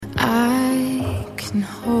can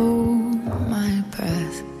hold my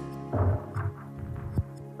breath.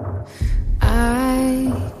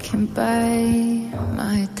 I can bite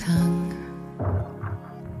my tongue.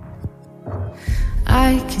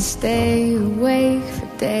 I can stay awake for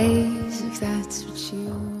days if that's what you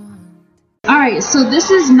want. Alright, so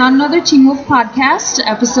this is Not Another Teen Wolf Podcast,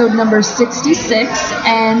 episode number 66,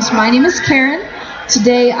 and my name is Karen.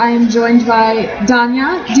 Today I am joined by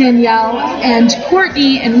Danya, Danielle, and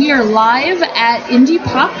Courtney, and we are live at Indy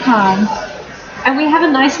PopCon. And we have a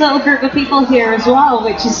nice little group of people here as well,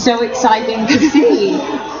 which is so exciting to see.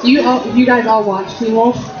 You guys all watch Teen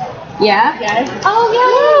Wolf? Yeah? Yes. Oh,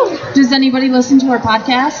 yeah! Does anybody listen to our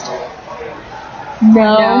podcast?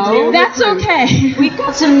 No. That's okay. We've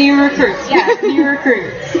got some new recruits. Yeah, new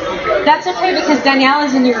recruits. That's okay because Danielle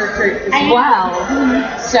is a new recruit as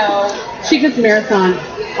well. So she just marathon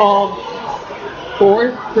all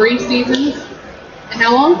 3 seasons. And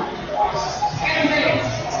how long?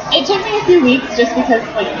 It took me a few weeks just because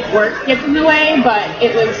work gets in the way, but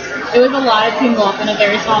it was a lot of Teen Wolf in a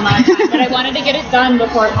very small amount of time. But I wanted to get it done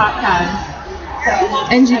before PopCon.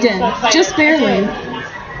 And you did. Just barely.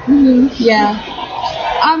 Mm-hmm. Yeah.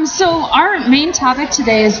 So our main topic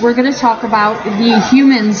today is we're going to talk about the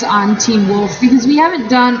humans on Teen Wolf because we haven't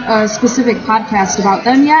done a specific podcast about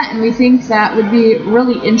them yet, and we think that would be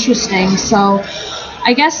really interesting. So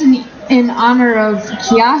I guess in honor of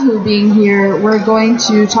Kiahu being here, we're going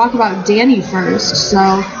to talk about Danny first.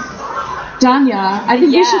 So Danya, I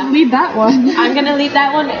think you should lead that one. I'm going to lead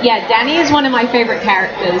that one. Yeah, Danny is one of my favorite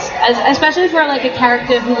characters, especially for a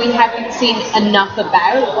character who we haven't seen enough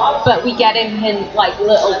about, but we get him in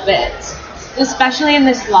little bits. Especially in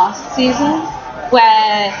this last season,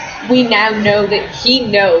 where we now know that he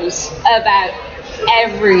knows about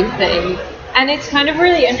everything. And it's kind of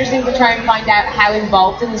really interesting to try and find out how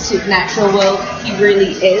involved in the supernatural world he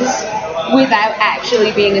really is without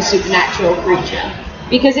actually being a supernatural creature.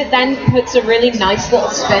 Because it then puts a really nice little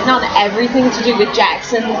spin on everything to do with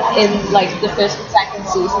Jackson in the first and second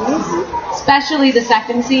seasons, especially the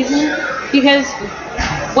second season, because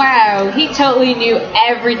wow, he totally knew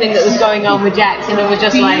everything that was going on with Jackson and was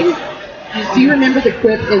just Do you remember the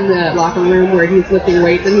clip in the locker room where he's lifting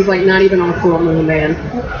weights and he's not even on a full moon, man?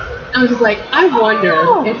 I was just I wonder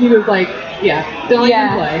if he was don't even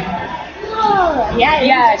play.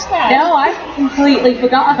 No, I completely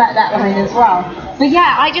forgot about that line as well. But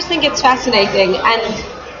yeah, I just think it's fascinating, and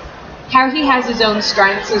how he has his own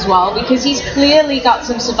strengths as well, because he's clearly got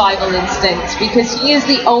some survival instincts, because he is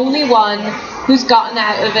the only one who's gotten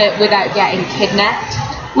out of it without getting kidnapped,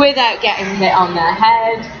 without getting hit on the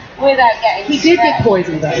head, without getting He did get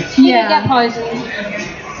poisoned, though. He did get poisoned.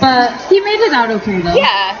 But he made it out okay, though.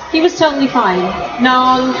 Yeah, he was totally fine.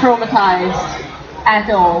 Non-traumatized at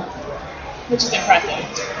all. Which is impressive.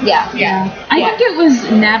 Yeah. I think it was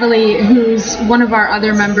Natalie, who's one of our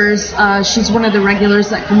other members. She's one of the regulars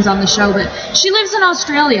that comes on the show, but she lives in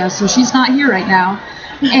Australia, so she's not here right now.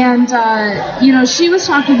 And, she was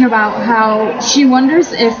talking about how she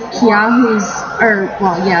wonders if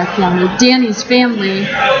Danny's family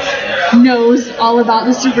knows all about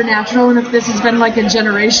the supernatural, and if this has been a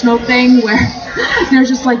generational thing where they're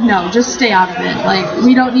just no, just stay out of it.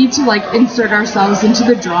 We don't need to insert ourselves into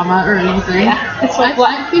the drama or anything. Yeah. It's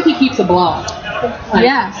I think he keeps a blog.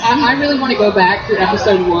 I really want to go back to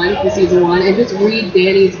episode 1, to season 1, and just read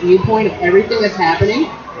Danny's viewpoint of everything that's happening.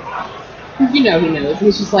 He knows.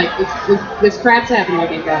 He's just this crap's happening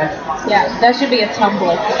again, guys. Yeah, there should be a Tumblr for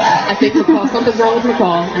that. I think something's wrong with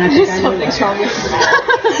McCall, and I think something's wrong with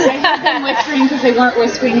I heard them whispering because they weren't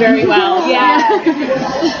whispering very well. Yeah.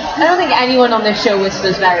 I don't think anyone on this show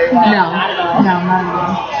whispers very well. No, not at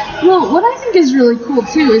all. Well, what I think is really cool,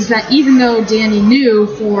 too, is that even though Danny knew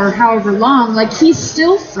for however long, he's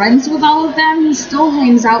still friends with all of them. He still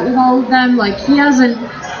hangs out with all of them. He hasn't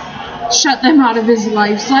shut them out of his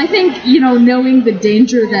life. So I think, knowing the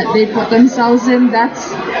danger that they put themselves in,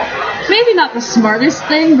 that's maybe not the smartest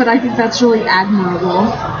thing, but I think that's really admirable.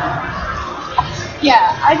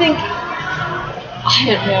 Yeah, I don't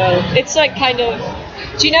know. It's kind of,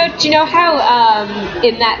 do you know how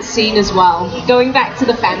in that scene as well, going back to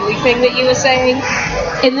the family thing that you were saying,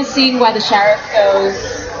 in the scene where the sheriff goes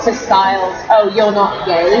to Styles, oh, you're not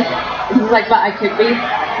gay, and he's but I could be.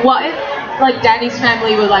 What if Danny's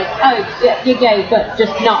family were oh, yeah, you're gay, but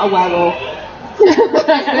just not a werewolf.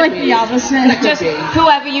 The opposite. Just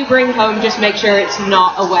whoever you bring home, just make sure it's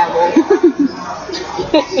not a werewolf.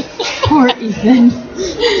 Poor Ethan.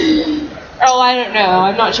 Oh, I don't know.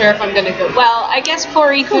 I'm not sure if I'm gonna go. Well, I guess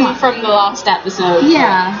poor Ethan from the last episode.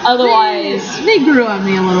 Yeah. Otherwise, they grew on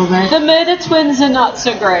me a little bit. The murder twins are not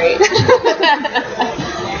so great.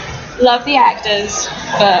 Love the actors,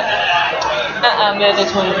 but murder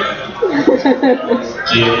twins.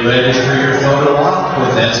 Get ready for your photo op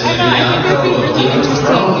with I think it would be really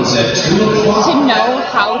interesting to know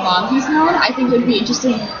how long he's known. I think it would be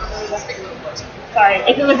interesting. Sorry,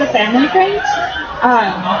 if it was a family thing.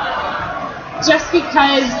 Just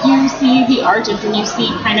because you see the origins and you see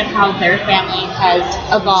kind of how their family has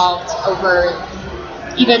evolved over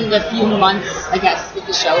even the few months, I guess, that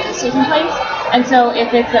the show has taken place. And so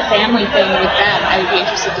if it's a family thing with them, I would be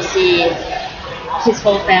interested to see his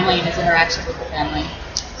whole family and his interaction with the family.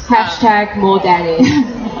 Hashtag more daddy.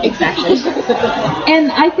 Exactly.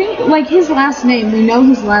 And I think, like, his last name, we know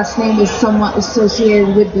his last name is somewhat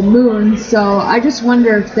associated with the moon, so I just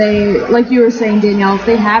wonder if they, like you were saying, Danielle, if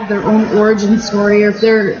they have their own origin story or if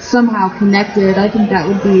they're somehow connected. I think that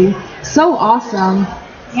would be so awesome.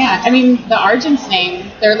 Yeah, I mean, the Argent's name,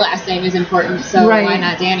 their last name is important, so Right. why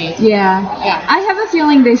not Danny's? Yeah. Yeah. I have a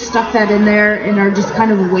feeling they stuck that in there and are just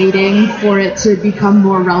kind of waiting for it to become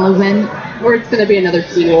more relevant. Or it's going to be another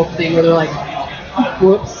Teen Wolf thing where they're like,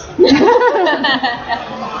 whoops. But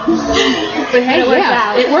hey, It works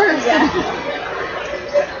out. It works.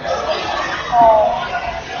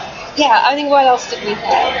 Yeah, I think what else did we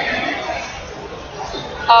have?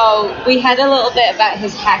 Oh, we had a little bit about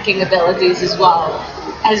his hacking abilities as well,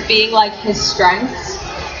 as being like his strengths.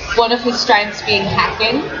 One of his strengths being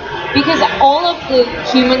hacking, because all of the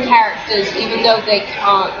human characters, even though they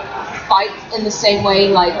can't fight in the same way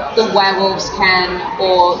like the werewolves can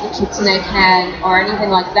or the kitsune can or anything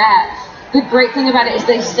like that, the great thing about it is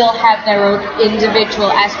they still have their own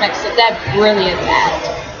individual aspects that they're brilliant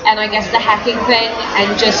at. And I guess the hacking thing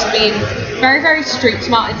and just being very, very street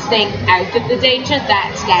smart and staying out of the danger,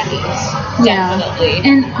 that's Danny's. Definitely.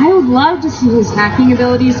 And I would love to see his hacking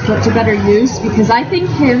abilities put to better use, because I think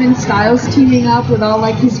him and Styles teaming up with all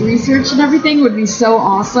like his research and everything would be so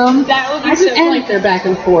awesome. That would be I just so like their back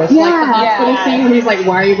and forth. Yeah. Like the hospital Yeah. scene when he's like,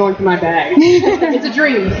 why are you going through my bag? It's a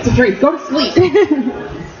dream. It's a dream. Go to sleep.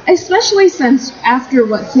 Especially since after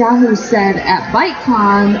what Yahoo said at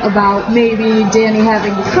PopCon about maybe Danny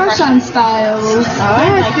having a crush on Styles.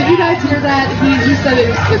 Yes, did you guys hear that? He said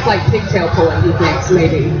it's like pigtail pulling, he thinks,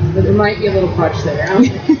 maybe. But there might be a little crutch there.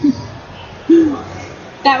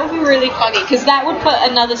 That would be really funny, because that would put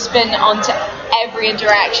another spin onto every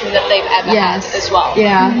interaction that they've ever had as well.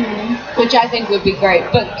 Yeah. Which I think would be great.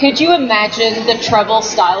 But could you imagine the trouble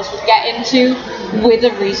Styles would get into with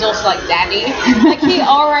a resource like Danny? Like, he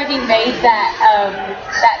already made that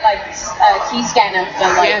key scanner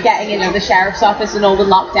for getting into the sheriff's office and all the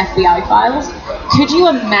locked FBI files. Could you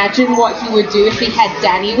imagine what he would do if he had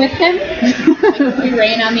Danny with him? We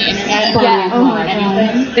reign on the internet. Yeah. Oh my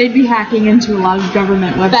God. They'd be hacking into a lot of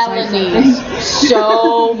government websites. I think. Felonies.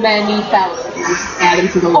 So many felonies. Add him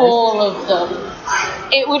to the list. All of them.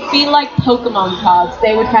 It would be like Pokemon cards.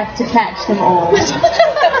 They would have to catch them all.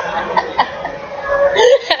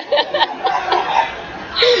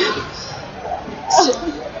 So,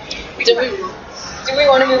 do we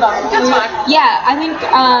want to move on? That's fine. Yeah, I think,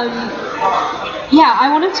 I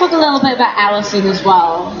want to talk a little bit about Allison as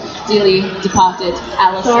well. Dearly departed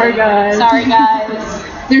Allison. Sorry, guys.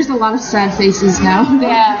 There's a lot of sad faces now.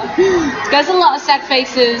 Yeah. There's a lot of sad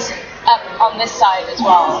faces up on this side as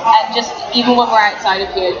well. And just, even when we're outside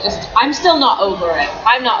of here, I'm still not over it.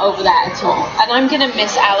 I'm not over that at all. And I'm going to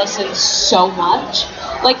miss Allison so much.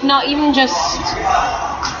 Like, not even just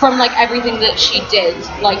from, like, everything that she did,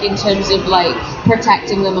 like, in terms of, like,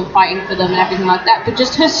 protecting them and fighting for them and everything like that, but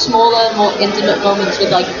just her smaller, more intimate moments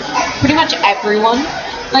with, like, pretty much everyone.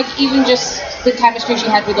 Like, even just the chemistry she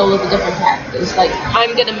had with all of the different characters. Like,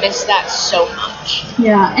 I'm gonna miss that so much.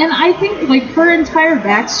 Yeah, and I think, like, her entire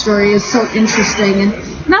backstory is so interesting, and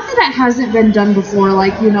not that hasn't been done before,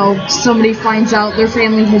 like, you know, somebody finds out their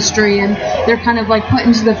family history and they're kind of, like, put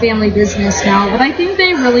into the family business now, but I think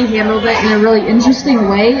they really handled it in a really interesting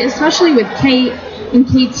way, especially with Kate and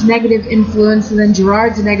Kate's negative influence and then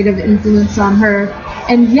Gerard's negative influence on her.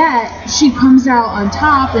 And yet, she comes out on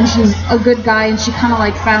top, and she's a good guy, and she kind of,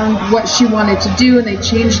 like, found what she wanted to do, and they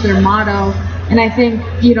changed their motto. And I think,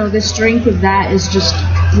 you know, the strength of that is just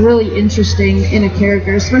really interesting in a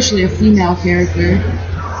character, especially a female character.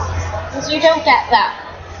 Because you don't get that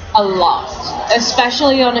a lot,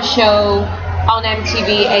 especially on a show on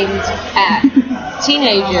MTV aimed at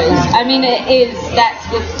teenagers. I mean, that's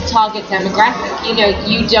the target demographic. You know,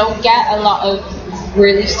 you don't get a lot of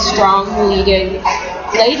really strong leading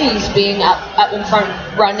ladies being up in front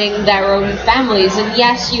running their own families, and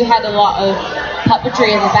yes, you had a lot of puppetry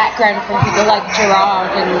in the background from people like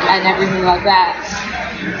Gerard and everything like that,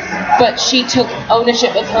 but she took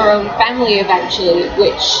ownership of her own family eventually,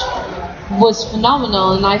 which was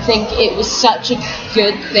phenomenal, and I think it was such a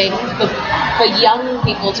good thing for young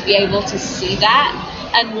people to be able to see that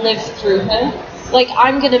and live through her. Like,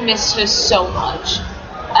 I'm going to miss her so much,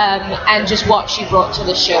 and just what she brought to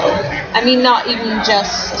the show. I mean, not even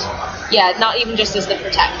just as the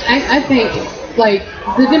protector. I think, like,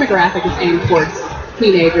 the demographic is aimed towards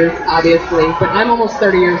teenagers, obviously, but I'm almost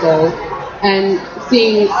 30 years old, and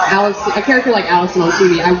seeing a character like Allison on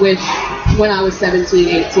TV, I wish when I was 17,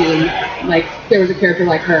 18, like, there was a character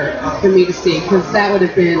like her for me to see, because that would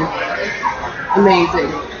have been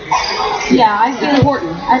amazing. Yeah,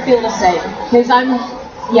 I feel the same, because I'm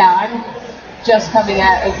just coming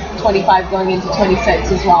out of 25 going into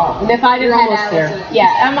 26 as well. And if I'd have had Allison,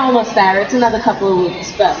 I'm almost there. It's another couple of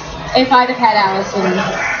weeks, but if I'd have had Allison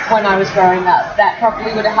when I was growing up, that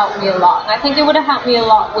probably would have helped me a lot. And I think it would have helped me a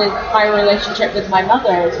lot with my relationship with my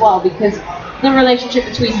mother as well, because the relationship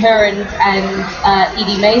between her and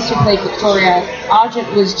Edie Mays, who played Victoria Argent,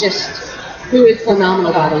 was just... Who is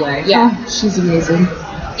phenomenal, by the way. Yeah. Oh, she's amazing.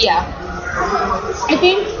 Yeah. I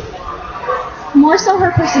think more so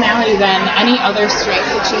her personality than any other strength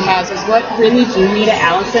that she has is what really drew me to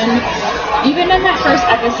Allison. Even in that first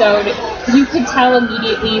episode, you could tell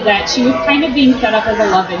immediately that she was kind of being set up as a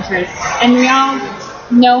love interest. And we all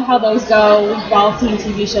know how those go. We've all seen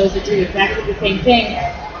TV shows that do exactly the same thing.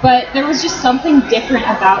 But there was just something different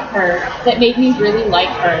about her that made me really like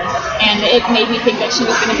her. And it made me think that she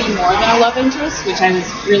was going to be more than a love interest, which I was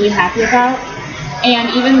really happy about.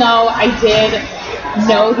 And even though I did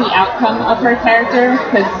know the outcome of her character,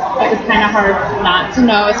 because it was kind of hard not to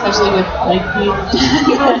know, especially with like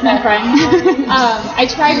people as my friends. I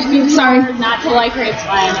tried really hard not to like her, it's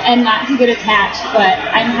fine, and not to get attached, but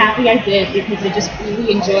I'm happy I did, because I just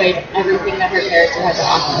really enjoyed everything that her character had to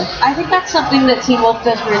offer. I think that's something that Teen Wolf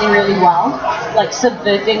does really, really well, like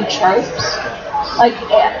subverting tropes. Like,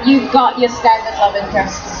 you've got your standard love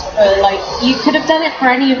interests for, like, you could have done it for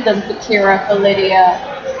any of them, for Kira, for Lydia,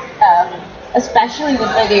 especially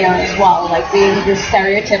with Lydia as well, like being the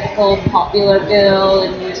stereotypical popular girl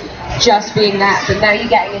and just being that, but now you're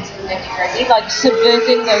getting into the nitty-gritty, like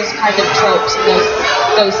subverting those kind of tropes and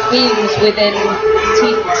those themes within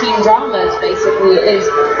teen dramas, basically, is,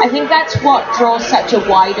 I think that's what draws such a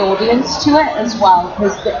wide audience to it as well,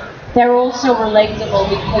 because they're also relatable,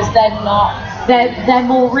 because they're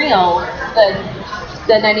more real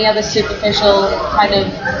than any other superficial kind of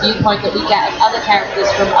viewpoint that we get of other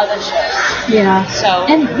characters from other shows. Yeah. So.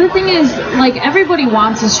 And the thing is, like, everybody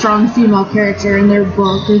wants a strong female character in their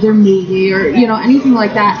book or their movie or, you know, anything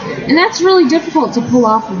like that. And that's really difficult to pull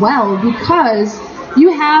off well, because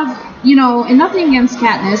you have, you know, and nothing against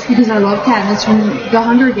Katniss, because I love Katniss from the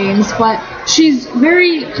Hunger Games, but she's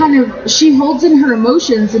very she holds in her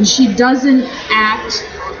emotions, and she doesn't act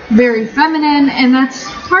very feminine, and that's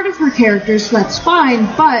part of her character, so that's fine.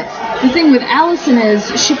 But the thing with Allison is,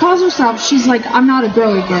 she calls herself, she's like, I'm not a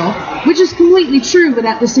girly girl, which is completely true, but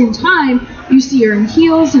at the same time, you see her in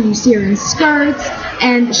heels, and you see her in skirts,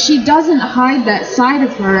 and she doesn't hide that side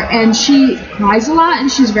of her, and she cries a lot,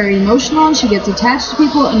 and she's very emotional, and she gets attached to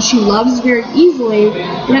people, and she loves very easily,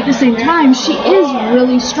 but at the same time, she is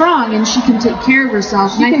really strong, and she can take care of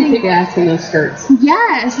herself. She can kick ass in those skirts.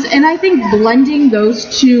 Yes, and I think blending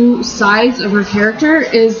those two sides of her character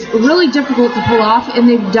is really difficult to pull off, and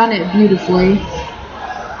they've done it beautifully.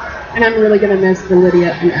 And I'm really going to miss the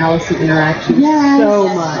Lydia and Allison interaction so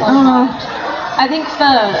much. I think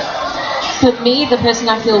for me, the person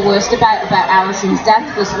I feel worst about Allison's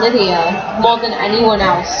death was Lydia, more than anyone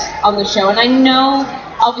else on the show. And I know,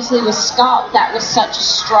 obviously, with Scott, that was such a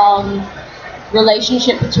strong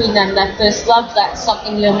relationship between them, their first love. That's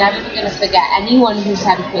something you're never going to forget. Anyone who's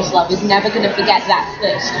had a first love is never going to forget that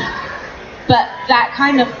first. But that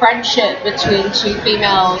kind of friendship between two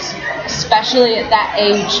females, especially at that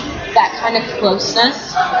age, that kind of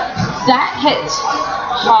closeness, that hits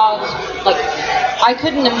hard. Like, I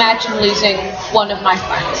couldn't imagine losing one of my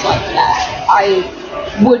friends like that. I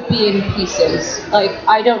would be in pieces. Like,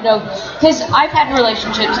 I don't know, because I've had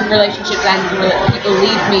relationships and relationships end where people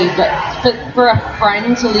leave me, but for a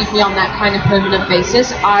friend to leave me on that kind of permanent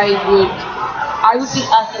basis, I would be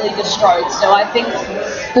utterly destroyed. So I think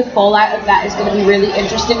the fallout of that is going to be really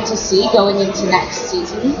interesting to see going into next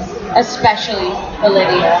season, especially for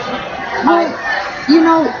Lydia. You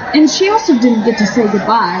know, and she also didn't get to say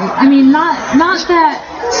goodbye. I mean, not that,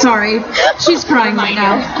 sorry, she's crying right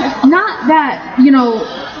now. Not that, you know,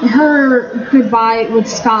 her goodbye with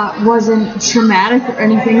Scott wasn't traumatic or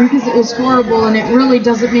anything, because it was horrible and it really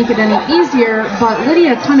doesn't make it any easier, but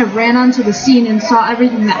Lydia kind of ran onto the scene and saw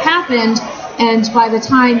everything that happened, and by the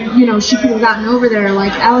time, she could have gotten over there,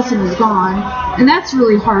 like, Allison was gone. And that's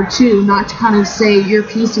really hard, too, not to kind of say your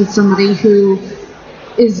piece with somebody who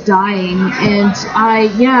is dying. And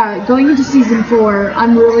going into season 4,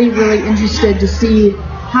 I'm really, really interested to see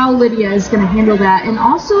how Lydia is going to handle that, and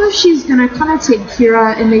also if she's going to kind of take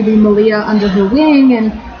Kira and maybe Malia under her wing,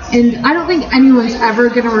 and I don't think anyone's ever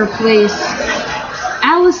going to replace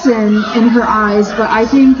Allison in her eyes, but I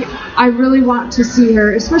think I really want to see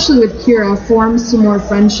her, especially with Kira, form some more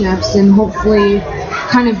friendships and hopefully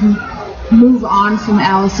kind of move on from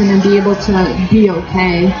Allison and be able to be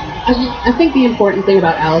okay. I think the important thing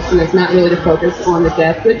about Allison is not really to focus on the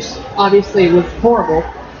death, which obviously was horrible,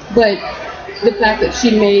 but the fact that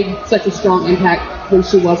she made such a strong impact when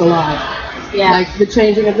she was alive. Yeah. Like the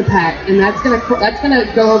changing of the pack, and that's gonna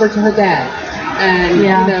go over to her dad, and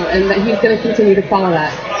and that he's gonna continue to follow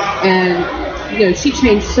that. And she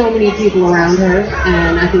changed so many people around her,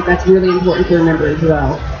 and I think that's really important to remember as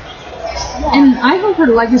well. And I hope her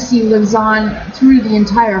legacy lives on through the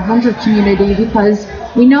entire hunter community, because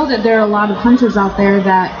we know that there are a lot of hunters out there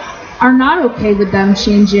that are not okay with them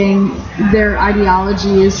changing their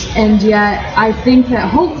ideologies, and yet I think that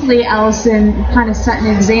hopefully Allison kind of set an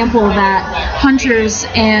example that hunters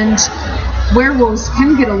and werewolves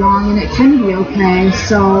can get along and it can be okay.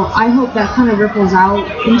 So I hope that kind of ripples out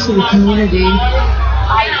into the community.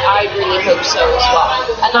 I really hope so as well.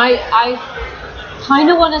 And I kind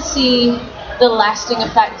of want to see the lasting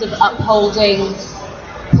effect of upholding,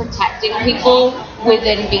 protecting people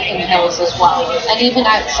within Beacon Hills as well, and even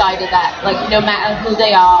outside of that, like no matter who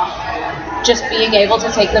they are, just being able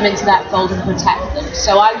to take them into that fold and protect them.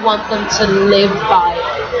 So I want them to live by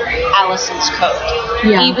Allison's code,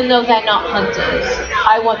 even though they're not hunters.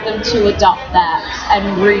 I want them to adopt that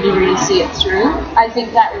and really, really see it through. I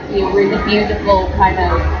think that would be a really beautiful kind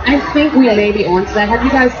of. I think we may be onto that. Have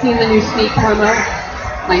you guys seen the new sneak promo?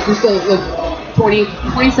 Like just the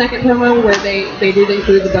 20-second promo where they did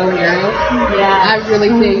include the bow and arrow. Yeah. I really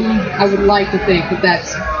think, I would like to think that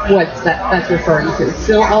that's what that's referring to.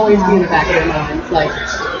 Still always be in the back of their minds, like,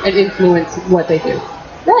 and influence what they do.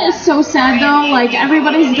 That is so sad though, like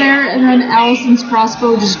everybody's there and then Allison's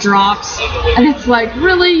crossbow just drops and it's like,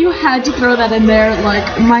 really, you had to throw that in there?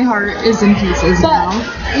 Like, my heart is in pieces now.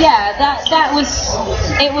 Yeah, that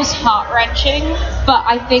was heart-wrenching, but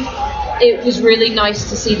I think it was really nice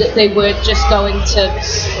to see that they weren't just going to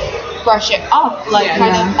brush it off, like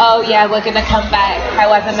we're gonna come back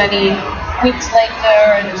however many weeks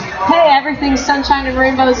later and hey, everything's sunshine and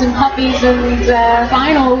rainbows and puppies and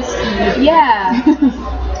finals. Yeah.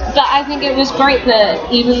 But I think it was great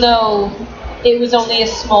that even though it was only a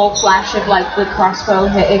small flash of like the crossbow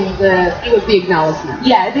hitting it was the acknowledgement.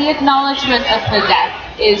 Yeah, the acknowledgement of her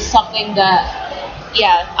death is something that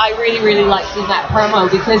I really, really liked in that promo,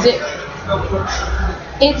 because it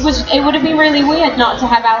would have been really weird not to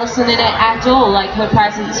have Allison in it at all, like her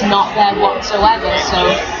presence not there whatsoever.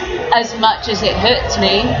 So as much as it hurts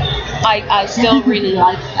me, I still really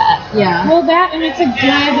like that. Yeah. Well, that, and it's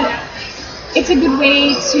a good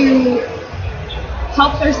way to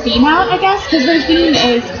help their theme out, I guess, because their theme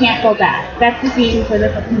is can't go back. That's the theme for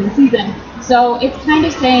the upcoming season. So it's kind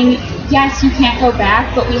of saying, yes, you can't go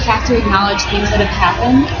back, but we have to acknowledge things that have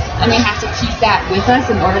happened, and we have to keep that with us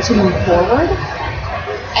in order to move forward.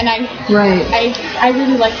 And I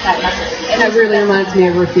really like that message. And it really reminds me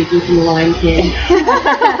of Rafiki from The Lion King. You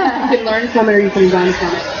can learn from it or you can run from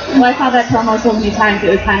it. Well, I saw that promo so many times, it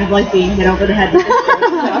was kind of like being hit over the head with this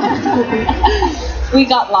stuff. We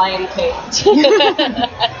got Lion King.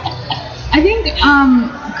 I think,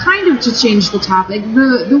 kind of to change the topic,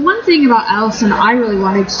 the one thing about Allison I really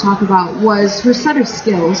wanted to talk about was her set of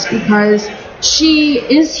skills, because she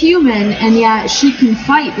is human and yet she can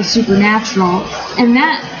fight the supernatural, and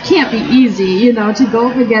that can't be easy, to go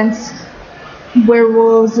up against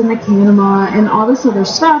werewolves and the Kanima and all this other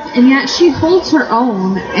stuff, and yet she holds her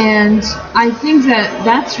own, and I think that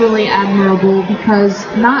that's really admirable, because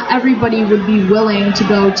not everybody would be willing to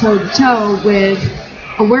go toe-to-toe with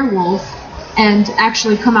a werewolf and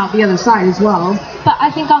actually come out the other side as well. But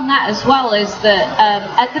I think on that as well is that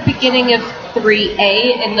at the beginning of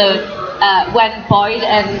 3A, in the when Boyd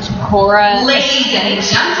and Cora escape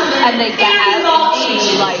and they get out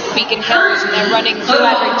into like Beacon Hills and they're running through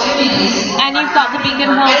everything, and you've got the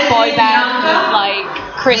Beacon Hills boy band with like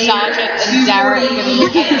Chris Sargent and Derek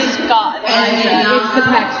and Scott. It's the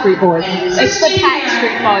Pack Street Boys. It's the Pack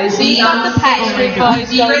Street Boys. So you've got the Pack Street Boys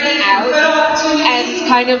going out and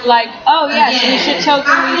kind of like, oh yes, we should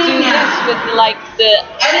totally do this with like the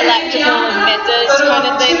electrical emitters kind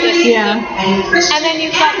of thing. And then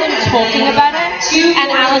you've got them talking about it,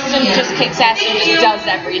 and Allison just kicks ass and just does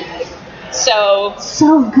everything. So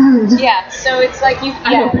good. yeah, so it's like you.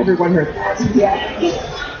 I hope everyone heard that.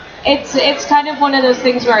 It's kind of one of those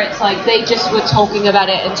things where it's like they just were talking about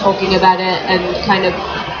it and kind of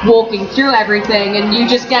walking through everything, and you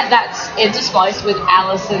just get that interspliced with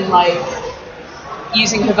Allison like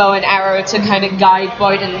using her bow and arrow to kind of guide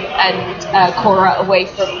Boyd and Cora away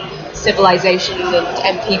from civilization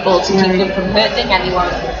and people to keep them from hurting anyone.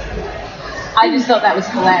 I just thought that was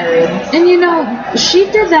hilarious. And she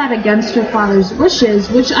did that against her father's wishes,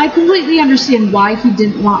 which I completely understand why he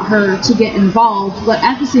didn't want her to get involved, but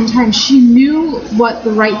at the same time, she knew what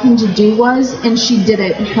the right thing to do was, and she did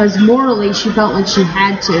it because morally she felt like she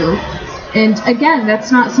had to. And again,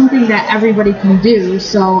 that's not something that everybody can do,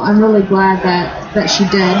 so I'm really glad that she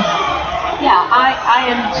did. Yeah, I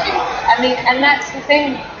am too. I mean, and that's the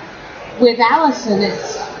thing with Allison,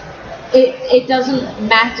 it doesn't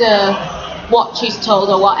matter what she's told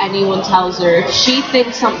or what anyone tells her. If she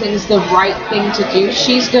thinks something's the right thing to do,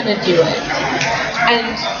 she's gonna do it.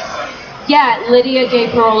 And yeah, Lydia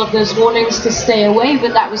gave her all of those warnings to stay away,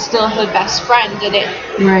 but that was still her best friend, and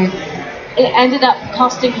it ended up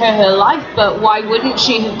costing her life, but why wouldn't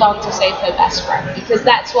she have gone to save her best friend? Because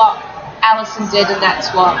that's what Allison did, and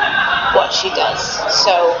that's what she does.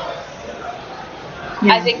 So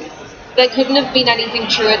I think there couldn't have been anything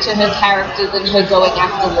truer to her character than her going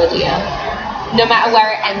after Lydia, no matter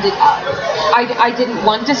where it ended up. I didn't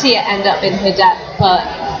want to see it end up in her death, but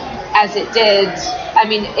as it did, I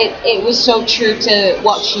mean, it was so true to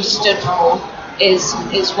what she stood for, is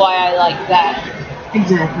why I like that.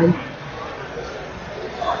 Exactly.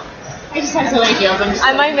 I just have so many feels.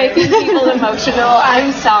 Am I making people emotional?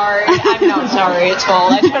 I'm sorry. I'm not sorry at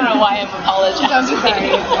all. I don't know why I'm apologizing. Don't be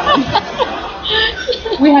sorry.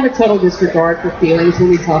 We have a total disregard for feelings when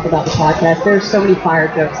we talk about the podcast. There's so many fire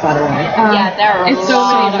jokes, by the way. Yeah, there are It's so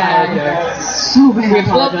many fire jokes. So bad. We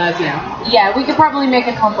apologize now. Yeah, we could probably make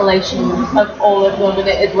a compilation of all of them, and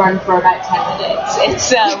it'd run for about 10 minutes.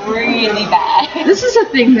 It's really bad. This is a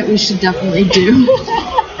thing that we should definitely do.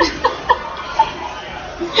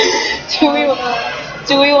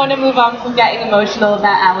 Do we want to move on from getting emotional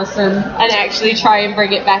about Allison and actually try and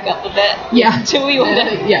bring it back up a bit? Yeah. Do we want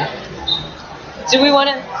to? Yeah. Do we want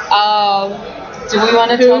to?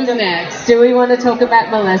 Who's next? Do we want to talk about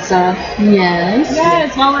Melissa? Yes.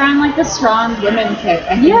 Yes, while we're on like the strong women kick,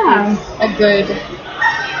 I think it's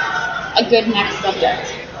a good next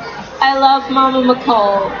subject. I love Mama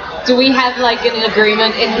McCall. Do we have like an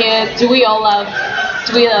agreement in here? Do we love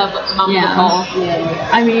Mama McCall? Yeah.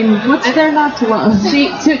 I mean, what's there not to love? See,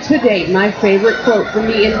 to date, my favorite quote from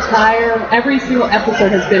every single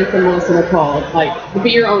episode has been from Melissa McCall. Like, the Be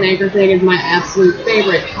Your Own Anchor thing is my absolute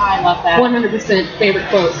favorite. I love that. 100% favorite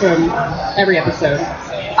quote from every episode.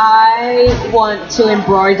 I want to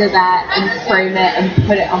embroider that and frame it and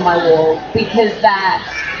put it on my wall, because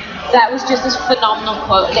that was just a phenomenal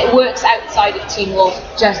quote, and it works outside of Teen Wolf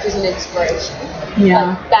just as an inspiration.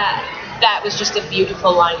 Yeah. But that was just a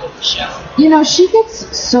beautiful line of the show. She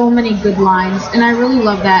gets so many good lines, and I really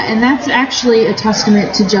love that. And that's actually a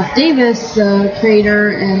testament to Jeff Davis, the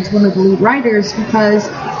creator and one of the lead writers, because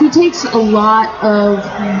he takes a lot of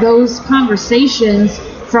those conversations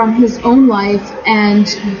from his own life and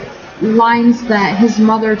lines that his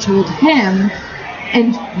mother told him.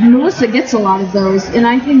 And Melissa gets a lot of those, and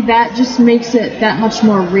I think that just makes it that much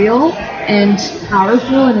more real and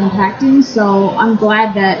powerful and impacting. So I'm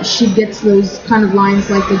glad that she gets those kind of lines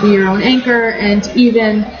like the Be Your Own Anchor, and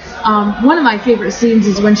even one of my favorite scenes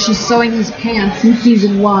is when she's sewing his pants in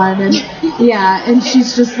season 1, and and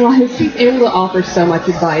she's just like, she's able to offer so much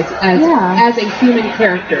advice as a human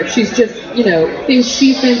character. She's just, things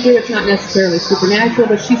she's been through, it's not necessarily supernatural,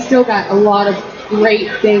 but she's still got a lot of great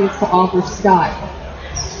things to offer Scott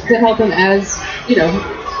to help him as,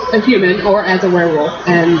 a human or as a werewolf.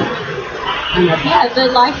 And I love that. The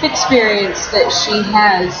life experience that she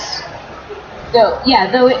has,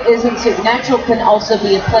 though it isn't supernatural, can also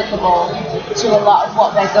be applicable to a lot of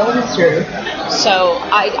what they're going through. So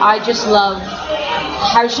I just love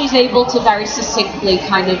how she's able to very succinctly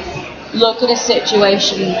kind of look at a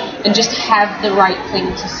situation and just have the right thing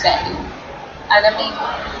to say. And I mean,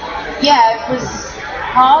 it was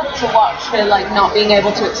hard to watch her not being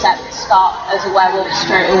able to accept Scott as a werewolf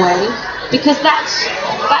straight away, because that's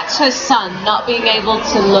her son, not being able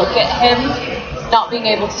to look at him, not being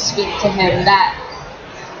able to speak to him.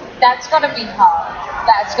 That's got to be hard.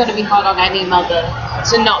 That's got to be hard on any mother,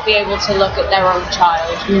 to not be able to look at their own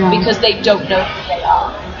child because they don't know who they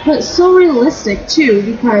are. But so realistic too,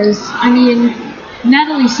 because I mean,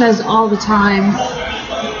 Natalie says all the time,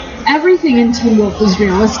 everything in Teen Wolf is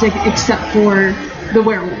realistic except for the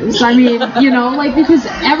werewolves. I mean, like, because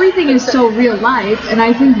everything is so real life, and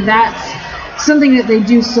I think that's something that they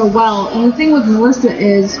do so well. And the thing with Melissa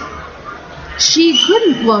is she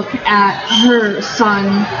couldn't look at her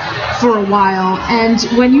son for a while, and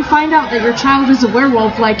when you find out that your child is a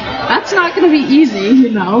werewolf, like, that's not going to be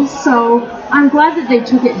easy, So I'm glad that they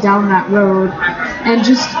took it down that road, and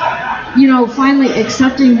just, finally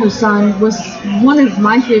accepting her son was one of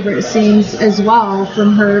my favorite scenes as well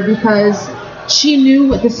from her, because she knew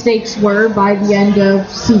what the stakes were by the end of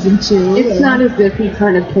season 2. It's not as if he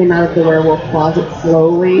kind of came out of the werewolf closet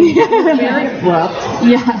slowly. Very abrupt.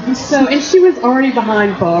 Yeah. So, and she was already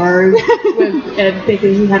behind bars with Ed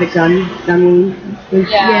thinking he had a gun wound.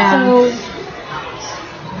 Yeah. So,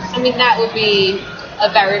 I mean, that would be a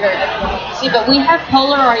very, very see, but we have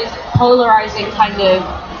polarizing kind of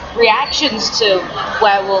reactions to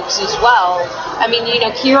werewolves as well. I mean,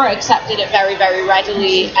 Kira accepted it very, very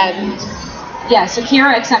readily, and so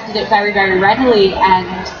Kira accepted it very, very readily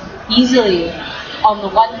and easily on the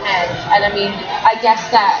one hand, and I mean, I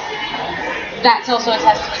guess that's also a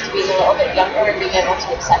testament to being a little bit younger and being able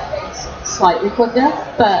to accept things slightly quicker,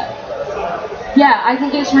 but yeah, I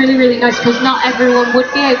think it's really, really nice because not everyone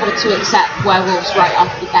would be able to accept werewolves right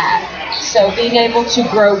off the bat, so being able to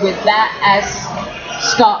grow with that as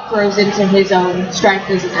Scott grows into his own strength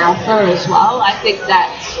as an alpha as well, I think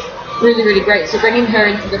that's really, really great. So bringing her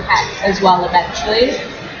into the pack as well eventually,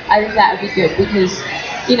 I think that would be good because,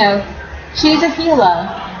 she's a healer.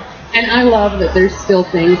 And I love that there's skills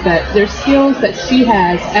that she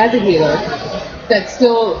has as a healer that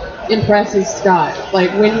still impresses Scott.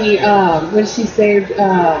 Like when she saved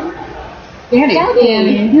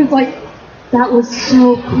Danny. He was like, that was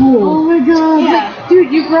so cool. Oh my god. Yeah. Like,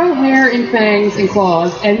 dude, you grow hair and fangs and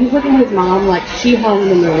claws, and he's looking at his mom like she hung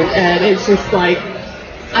the moon, and it's just like,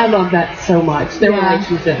 I love that so much. Their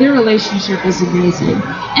relationship is amazing.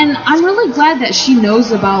 And I'm really glad that she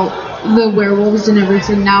knows about the werewolves and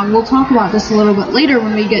everything now. And we'll talk about this a little bit later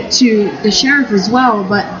when we get to the sheriff as well.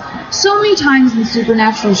 But so many times in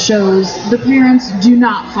supernatural shows, the parents do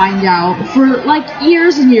not find out for like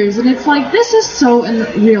years and years. And it's like, this is so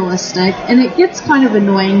unrealistic. And it gets kind of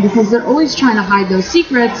annoying because they're always trying to hide those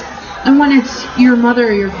secrets. And when it's your mother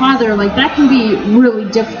or your father, like, that can be really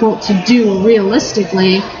difficult to do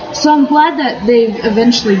realistically. So I'm glad that they've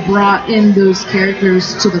eventually brought in those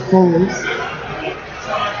characters to the fold.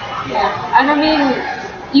 Yeah, and I mean,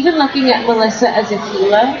 even looking at Melissa as a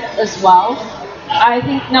healer as well, I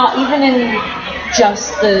think not even in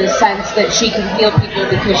just the sense that she can heal people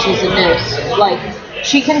because she's a nurse. Like,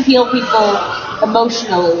 she can heal people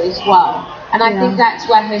emotionally as well. And I think that's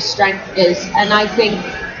where her strength is. And I think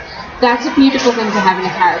that's a beautiful thing to have in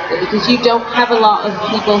a character, because you don't have a lot of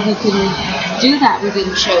people who can do that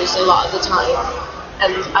within shows a lot of the time.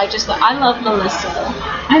 And I love Melissa.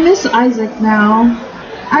 I miss Isaac now.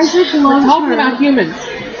 Isaac loved her. We're talking about humans.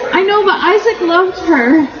 I know, but Isaac loved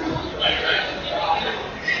her.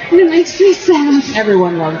 And it makes me sad.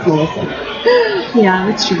 Everyone loves Melissa. Yeah,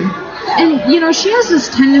 that's true. And, she has this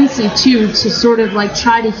tendency, too, to sort of, like,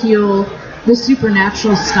 try to heal the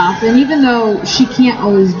supernatural stuff, and even though she can't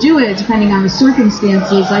always do it depending on the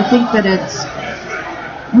circumstances, I think that it's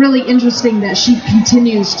really interesting that she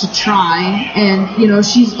continues to try, and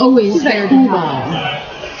she's always there to help.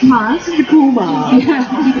 Huh? This is the cool mom.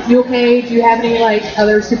 Yeah. You okay? Do you have any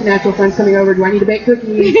other supernatural friends coming over? Do I need to bake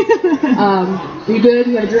cookies? Are you good?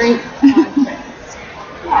 You have a drink?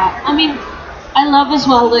 I mean, I love as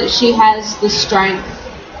well that she has the strength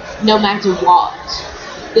no matter what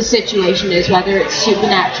the situation is, whether it's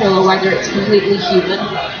supernatural or whether it's completely human,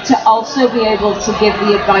 to also be able to give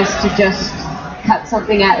the advice to just cut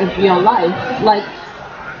something out of your life. Like,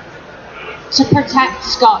 to protect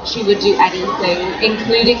Scott, she would do anything,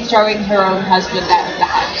 including throwing her own husband out of the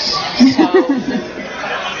house. So,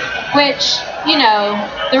 which,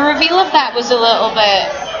 the reveal of that was a little bit,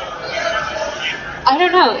 I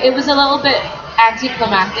don't know, it was a little bit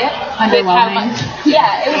anticlimactic. Underwhelming.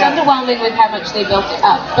 It was underwhelming with how much they built it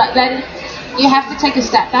up. But then you have to take a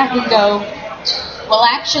step back and go, well,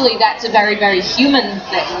 actually, that's a very, very human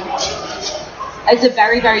thing. It's a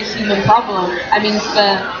very, very human problem. I mean,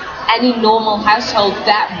 for any normal household,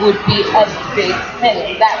 that would be a big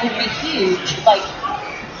thing. That would be huge. Like,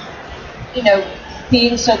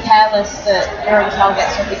 being so careless that your own child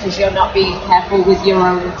gets sick because you're not being careful with your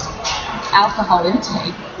own alcohol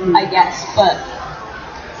intake, I guess. But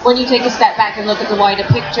when you take a step back and look at the wider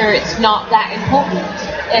picture, it's not that important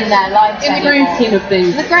in their lives in the grand scheme of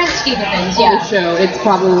things. In the grand scheme of things, on the show, it's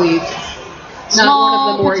probably not one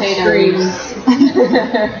of the more extreme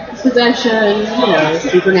possession,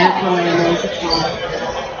 supernatural animals.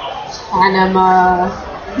 Panama,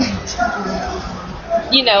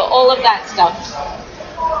 you know, all of that stuff.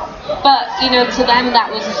 But, you know, to them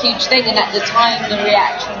that was a huge thing, and at the time the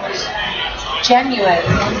reaction was genuine.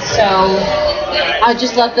 So I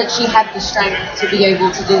just love that she had the strength to be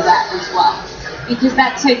able to do that as well. Because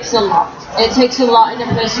that takes a lot. It takes a lot in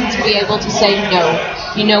a person to be able to say no.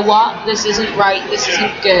 You know what? This isn't right. This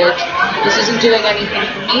isn't good. This isn't doing anything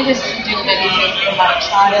for me. This isn't doing anything for my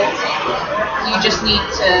child. You just need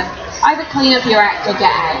to either clean up your act or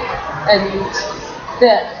get out. And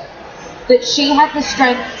that she had the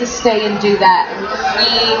strength to stay and do that, and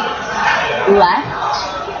he left.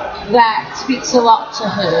 That speaks a lot to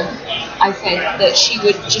her, I think, that she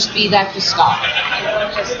would just be there for Scott.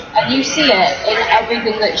 And you see it in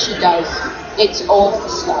everything that she does. It's all for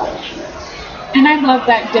Scott. And I love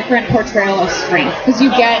that different portrayal of strength, because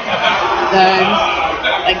you get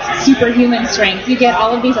the superhuman strength, you get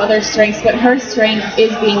all of these other strengths, but her strength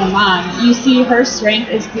is being a mom. You see her strength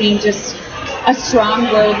as being just a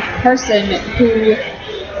strong-willed person who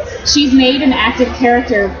she's made an active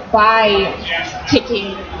character by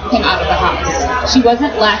kicking him out of the house. She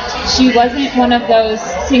wasn't left. She wasn't one of those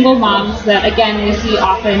single moms that, again, we see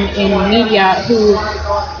often in media who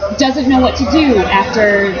doesn't know what to do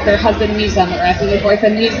after their husband leaves them or after their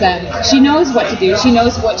boyfriend leaves them. She knows what to do. She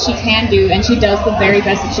knows what she can do, and she does the very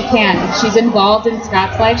best that she can. She's involved in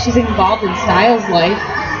Scott's life. She's involved in Styles' life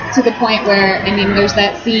to the point where, I mean, there's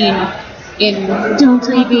that scene in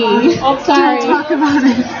 3B. Oh, sorry. Don't talk about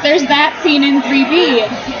it. There's that scene in 3B,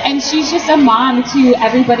 and she's just a mom to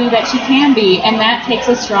everybody that she can be, and that takes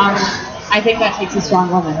a strong, I think that takes a strong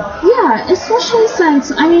woman. Yeah, especially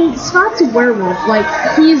since, I mean, Scott's a werewolf. Like,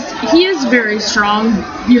 he is very strong,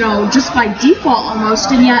 you know, just by default almost,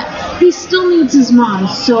 and yet he still needs his mom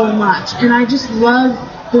so much. And I just love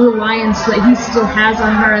the reliance that he still has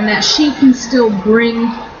on her, and that she can still bring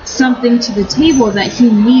something to the table that he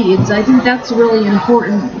needs. I think that's really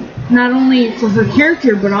important, not only for her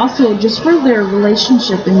character, but also just for their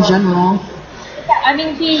relationship in general. Yeah, I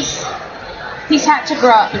mean, he's had to grow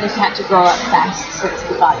up, and he's had to grow up fast since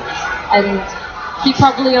the fight. And he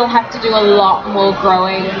probably will have to do a lot more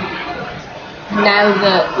growing now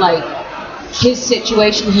that, like, his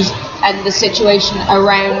situation and the situation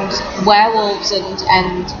around werewolves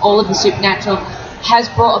and all of the supernatural has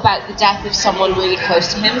brought about the death of someone really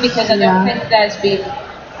close to him, because I don't think there's been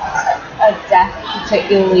a death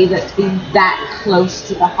particularly that's been that close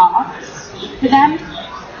to the heart for them.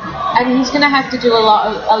 And he's going to have to do a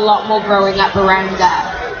lot more growing up around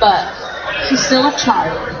that. But he's still a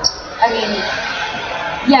child. I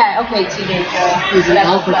mean, yeah, okay, teenager. He's an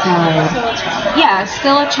alpha child. Yeah,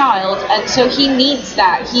 still a child, and so he needs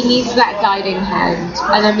that. He needs that guiding hand.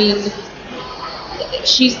 And I mean,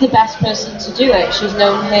 she's the best person to do it. She's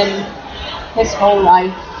known him his whole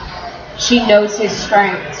life. She knows his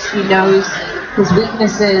strengths. She knows his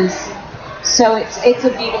weaknesses. So it's a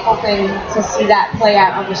beautiful thing to see that play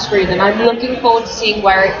out on the screen, and I'm looking forward to seeing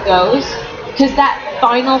where it goes, because that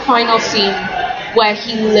final scene where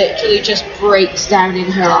he literally just breaks down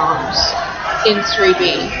in her arms in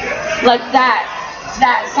 3B, like that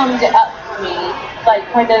summed it up for me. Like,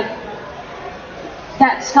 kind of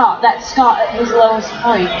that Scott at his lowest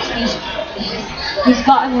point. He's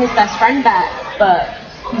gotten his best friend back, but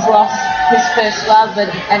he's lost his first love, and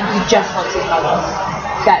he just wants his mother.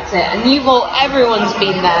 That's it. And everyone's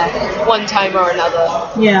been there one time or another.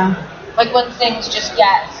 Yeah. Like, when things just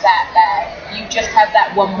get that bad, you just have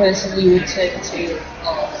that one person you would turn to,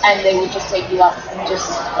 and they would just take you up and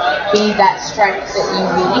just be that strength that you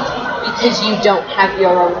need, because you don't have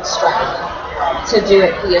your own strength to do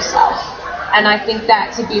it for yourself. And I think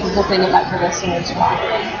that's a beautiful thing about Melissa as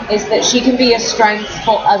well, is that she can be a strength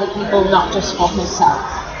for other people, not just for herself.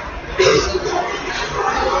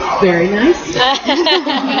 Very nice.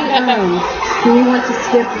 Do we want to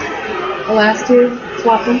skip the last two?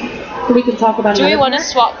 Swap them? So we can talk about. Do we want to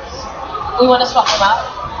swap? We want to swap them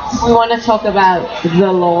out. We want to talk about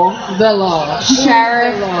the law. The law.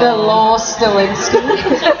 Sheriff the law Stilinski.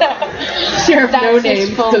 Sheriff No Name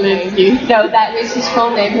Stilinski. No, that is his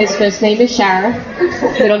full name. His first name is Sheriff.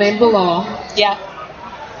 Middle name the law. Yeah.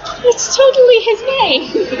 It's totally his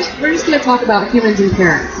name. We're just going to talk about humans and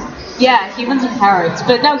parents. Yeah, humans and parents.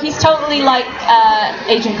 But no, he's totally like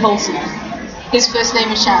Agent Coulson. His first name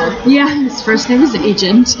is Sharon. Yeah, his first name is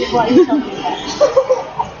Agent.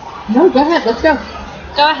 No, go ahead. Let's go.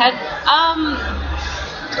 Go ahead.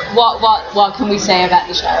 What can we say about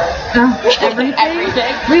the sheriff? Everything.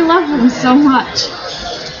 Everything. We love him so much.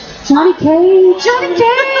 Johnny Cage. Johnny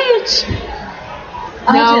Cage.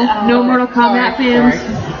 No Mortal Kombat fans.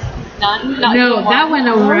 None? Not No, even that one? went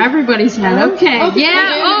over everybody's head. Okay.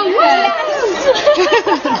 Yeah. Oh,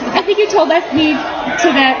 I think you told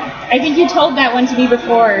that one to me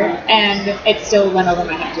before, and it still went over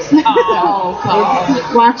my head. Oh,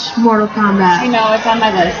 God. watch Mortal I Kombat. know, it's on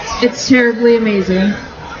my list. It's terribly amazing,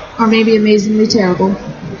 or maybe amazingly terrible.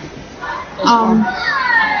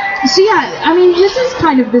 So yeah, I mean, his is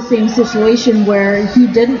kind of the same situation where he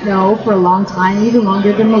didn't know for a long time, even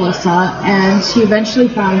longer than Melissa, and he eventually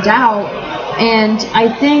found out. And I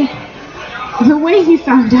think the way he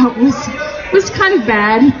found out was kind of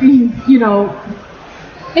bad. I mean, you know,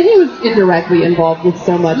 And he was indirectly involved with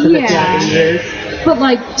so much of it throughout the years. but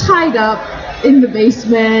like tied up in the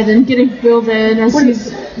basement and getting filled in as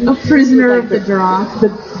he's a prisoner of the Drak.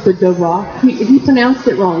 The Drak. He pronounced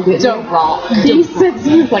it wrong, didn't he? He said,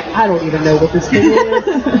 he was like, I don't even know what this thing is.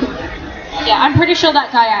 Yeah, I'm pretty sure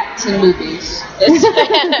that guy acts in movies.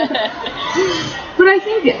 But I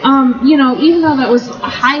think, you know, even though that was a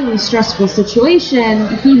highly stressful situation,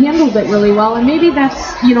 he handled it really well. And maybe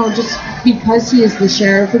that's, you know, just because he is the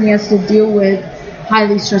sheriff and he has to deal with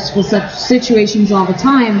highly stressful situations all the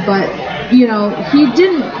time. But, you know, he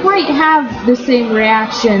didn't quite have the same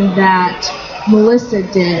reaction that Melissa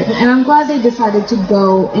did. And I'm glad they decided to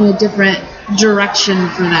go in a different direction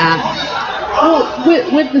for that. Well,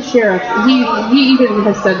 with the sheriff, he even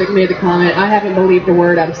has said that made the comment, I haven't believed a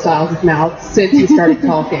word out of Styles' mouth since he started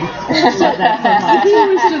talking. I love that so much. He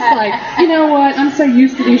was just like, you know what, I'm so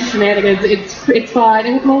used to these shenanigans, it's fine.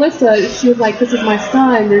 And with Melissa, she was like, this is my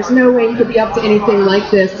son, there's no way he could be up to anything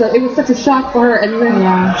like this. So it was such a shock for her, and then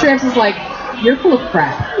Sheriff was like, you're full of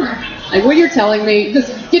crap. Like, what you're telling me,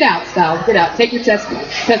 just get out, Styles, get out, take your test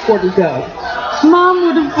board and go. Mom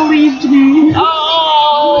would have believed me.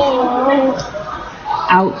 Oh!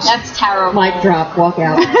 Ouch. That's terrible. Mic drop, walk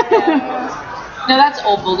out. No, that's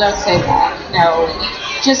awful. Don't say that. No.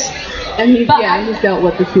 Just... And he's dealt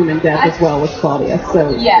with the human death as well with Claudia, so...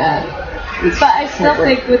 Yeah. But I still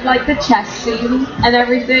think with, like, the chess scene and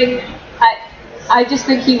everything, I just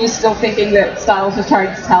think he was still thinking that Styles was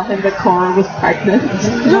trying to tell him that Cora was pregnant.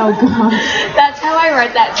 Oh, God. That's how I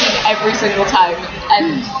read that scene every single time.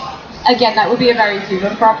 And... Again, that would be a very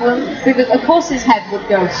human problem, because of course his head would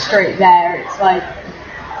go straight there. It's like,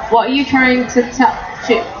 what are you trying to tell?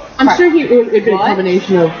 I'm sure it would be a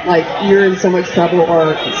combination of, like, you're in so much trouble,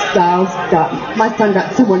 or my son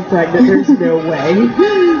got someone pregnant, there's no way.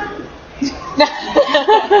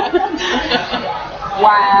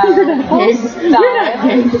 Wow. You're not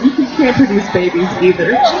gay, but you can't produce babies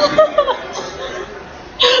either.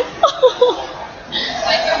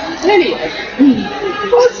 Anyway.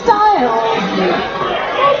 Style.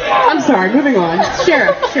 I'm sorry, moving on.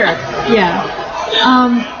 Sheriff. Yeah.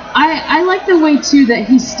 I like the way too that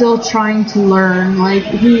he's still trying to learn. Like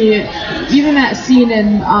even that scene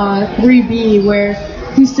in 3B where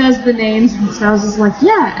he says the names and Styles is like,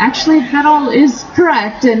 yeah, actually that all is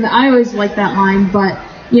correct. And I always like that line, but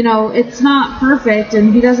you know, it's not perfect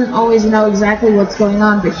and he doesn't always know exactly what's going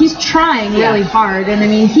on, but he's trying really hard. And I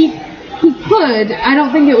mean, he could, I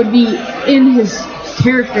don't think it would be in his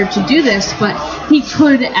character to do this, but he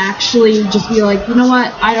could actually just be like, you know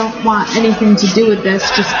what, I don't want anything to do with this,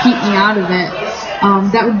 just keep me out of it.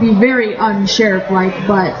 That would be very un-sheriff-like,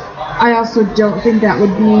 but I also don't think that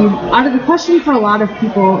would be out of the question for a lot of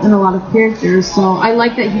people and a lot of characters, so I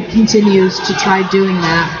like that he continues to try doing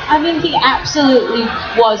that. I mean, he absolutely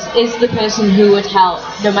is the person who would help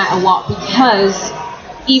no matter what, because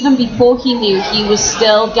even before he knew, he was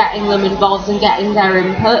still getting them involved and getting their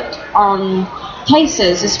input on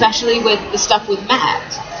cases, especially with the stuff with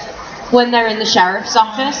Matt. When they're in the sheriff's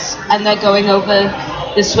office and they're going over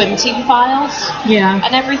the swim team files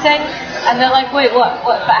and everything, and they're like, wait, what?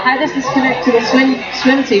 But how does this connect to the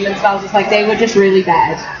swim team? And Styles is like, they were just really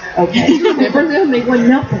bad. Okay. They won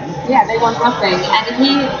nothing. Yeah, they won nothing.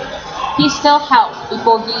 And he still helped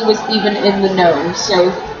before he was even in the know.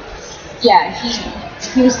 So, yeah,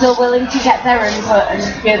 he was still willing to get their input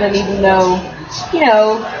and hear them, even though, you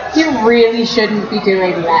know, he really shouldn't be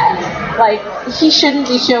doing that. Like, he shouldn't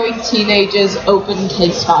be showing teenagers open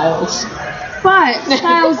case files. But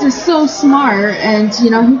Styles is so smart and, you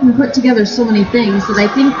know, he can put together so many things that I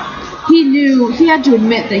think he had to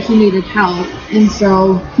admit that he needed help, and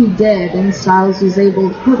so he did, and Styles was able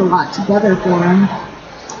to put a lot together for him.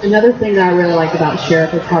 Another thing that I really like about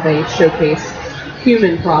Sheriff is how they showcase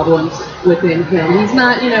human problems within him. He's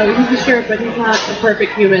not, you know, he's the sheriff, but he's not a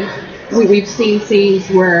perfect human. We've seen scenes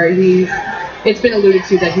where it's been alluded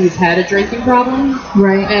to that he's had a drinking problem.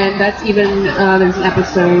 Right. And that's even, there's an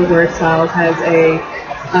episode where Styles has a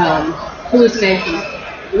hallucination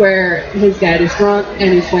where his dad is drunk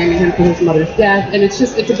and he's blaming him for his mother's death, and it's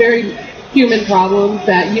a very human problem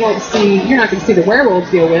that you're not going to see the werewolves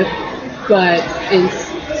deal with, but in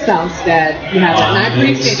South's dad, you have that. And I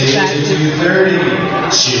appreciate the fact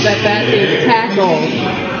that is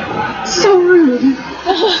tackled. So rude.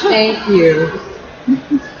 Thank you.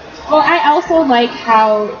 Well, I also like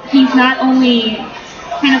how he's not only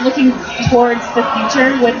kind of looking towards the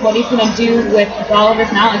future with what he's going to do with all of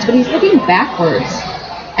his knowledge, but he's looking backwards.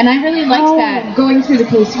 And I really liked that. Going through the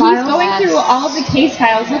case files. He's going through all of the case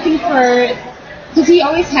files, looking for, because he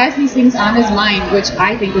always has these things on his mind, which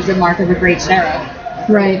I think is a mark of a great sheriff,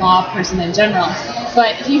 right? Law person in general.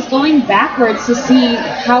 But he's going backwards to see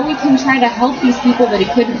how we can try to help these people that he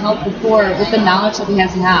couldn't help before with the knowledge that he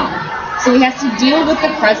has now. So he has to deal with the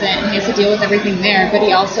present, and he has to deal with everything there, but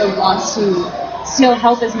he also wants to still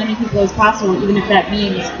help as many people as possible, even if that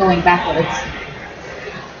means going backwards.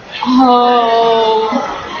 Oh.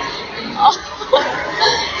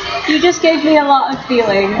 You just gave me a lot of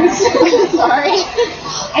feelings. Sorry.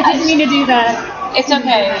 I didn't mean to do that. It's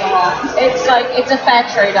okay. It's a fair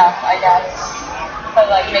trade-off, I guess. But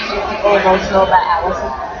making people emotional about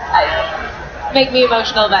Allison. Make me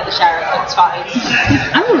emotional about the sheriff, it's fine.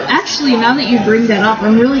 Actually, now that you bring that up,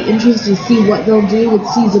 I'm really interested to see what they'll do with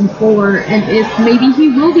season 4, and if maybe he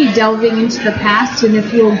will be delving into the past, and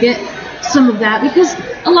if you'll get some of that, because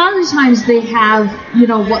a lot of the times they have,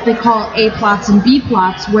 what they call A plots and B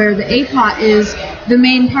plots, where the A plot is the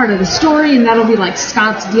main part of the story, and that'll be like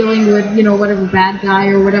Scott's dealing with, whatever bad guy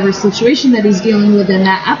or whatever situation that he's dealing with in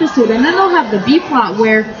that episode, and then they'll have the B plot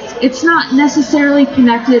where it's not necessarily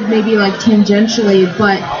connected, maybe tangentially,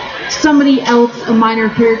 but somebody else, a minor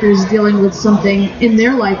character, is dealing with something in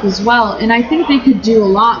their life as well, and I think they could do a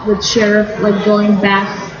lot with Sheriff, going back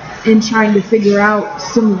and trying to figure out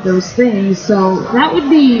some of those things. So that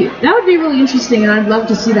would be really interesting, and I'd love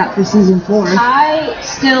to see that for season 4. I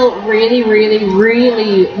still really, really,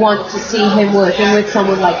 really want to see him working with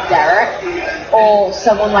someone like Derek or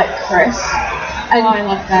someone like Chris. And I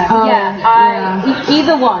love that.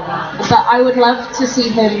 Either one. But I would love to see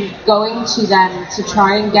him going to them to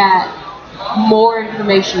try and get more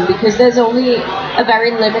information, because there's only a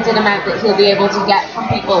very limited amount that he'll be able to get from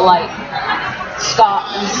people like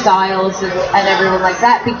Scott and Styles and everyone like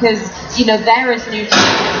that, because they're as new to it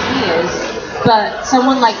as he is. But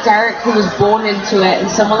someone like Derek, who was born into it, and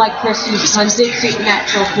someone like Chris, who's hunted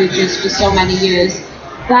supernatural creatures for so many years,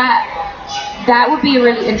 that would be a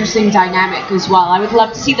really interesting dynamic as well. I would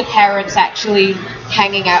love to see the parents actually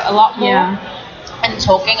hanging out a lot more and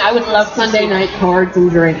talking. I would love Sunday night cards and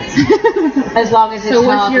drinks. As long as it's so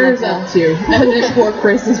what's yours up to? And then poor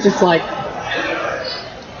Chris is just like,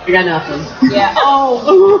 I got nothing. Yeah.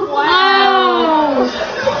 Oh. Wow.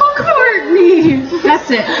 Courtney. That's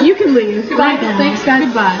it. You can leave. Goodbye. Thanks, guys.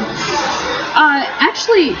 Goodbye.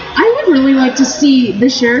 Actually, I would really like to see the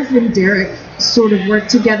sheriff and Derek sort of work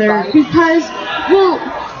together, because,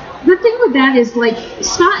 the thing with that is,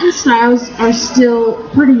 Scott and Styles are still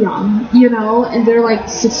pretty young, and they're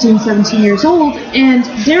 16, 17 years old, and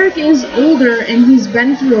Derek is older, and he's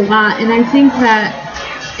been through a lot, and I think that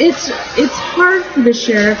it's hard for the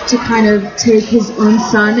sheriff to kind of take his own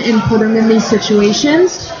son and put him in these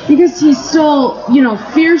situations, because he's still,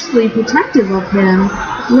 fiercely protective of him,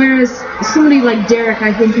 whereas somebody like Derek,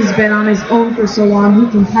 I think he's been on his own for so long,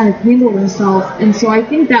 he can kind of handle himself, and so I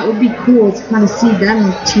think that would be cool to kind of see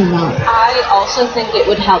them team up. I also think it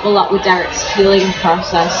would help a lot with Derek's healing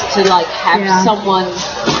process to have someone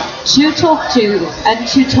to talk to and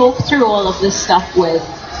to talk through all of this stuff with.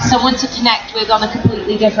 Someone to connect with on a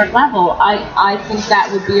completely different level. I think that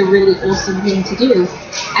would be a really awesome thing to do.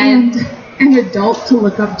 And an adult to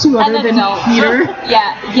look up to other than Peter.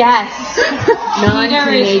 Yes.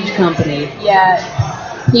 Non-teenage company. Yeah.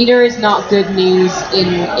 Peter is not good news in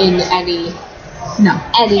any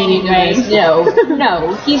universe.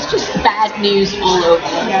 No. He's just bad news all over.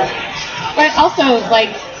 Yeah. But also,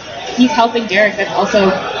 he's helping Derek, that's also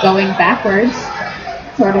going backwards.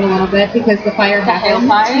 Sort of a little bit, because the fire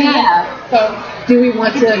happened. Hailfire, yeah. So, do we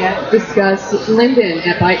want to discuss Lyndon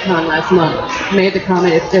at BiteCon last month? Made the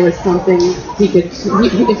comment if there was something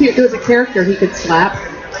if there was a character he could slap,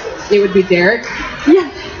 it would be Derek.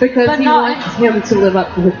 Yeah, because he wants him to live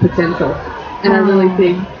up to his potential, and I really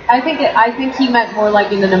think. I think he meant more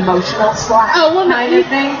in an emotional slap. Kind of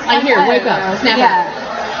thing. Wake up, snap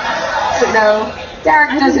out. So no.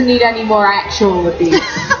 Derek doesn't need any more actual abuse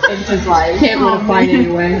in his life. Can't win a fight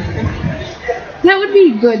anyway. That would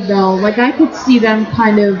be good, though. I could see them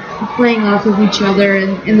kind of playing off of each other,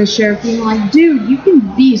 and the sheriff being like, dude, you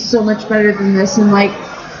can be so much better than this, and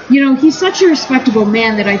you know, he's such a respectable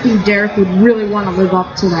man that I think Derek would really want to live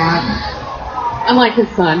up to that. Unlike his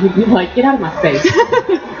son, he'd be like, get out of my face.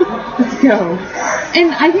 Let's go.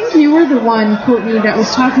 And I think you were the one, Courtney, that was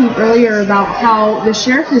talking earlier about how the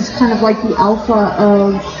sheriff is kind of like the alpha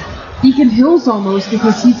of Beacon Hills almost,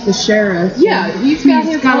 because he's the sheriff. Yeah, he's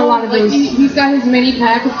got a lot of those. He's got his mini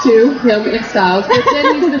pack of two, him and Styles, but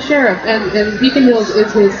then he's the sheriff, and Beacon Hills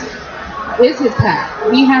is his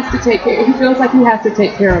pack. He has to take care. He feels like he has to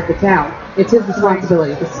take care of the town. It's his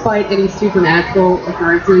responsibility, despite any supernatural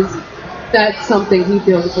occurrences. That's something he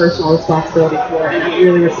feels a personal responsibility for, and I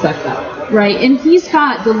really respect that. Right, and he's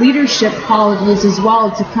got the leadership qualities as well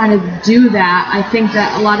to kind of do that. I think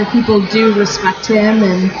that a lot of people do respect him,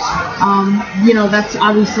 and, you know, that's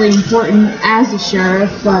obviously important as a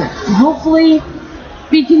sheriff, but hopefully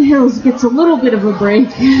Beacon Hills gets a little bit of a break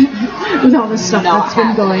with all the stuff that's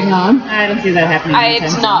been going on. I don't see that happening.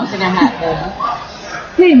 It's not going to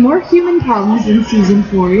happen. Hey, more human problems in season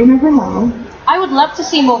 4, you never know. I would love to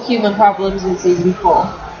see more human problems in season 4.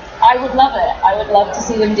 I would love it. I would love to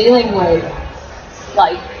see them dealing with,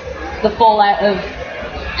 like, the fallout of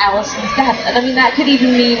Allison's death. And I mean, that could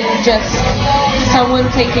even mean just someone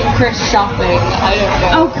taking Chris shopping. I don't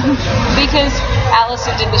know. Oh, gosh. Because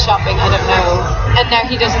Allison did the shopping, I don't know. And now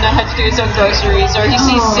he doesn't know how to do his own groceries. Or he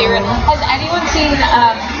sees cereal. Has anyone seen,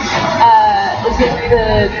 is it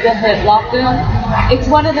the Hurt Locker? It's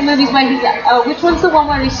one of the movies where he's, which one's the one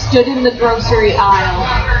where he stood in the grocery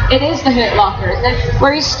aisle? It is the Hurt Locker, isn't it?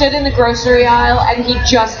 Where he stood in the grocery aisle and he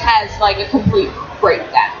just has like a complete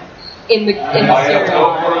breakdown in the cereal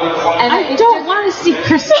aisle. And I don't want to see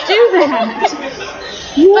Chris do that.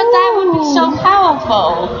 But that would be so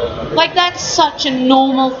powerful. Like, that's such a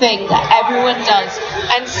normal thing that everyone does,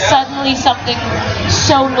 and suddenly something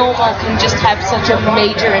so normal can just have such a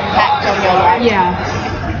major impact on your life.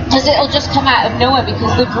 Yeah. Because it'll just come out of nowhere,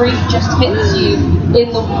 because the grief just hits you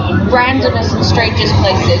in the randomest and strangest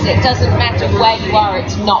places. It doesn't matter where you are,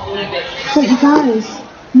 it's not moving. But you guys,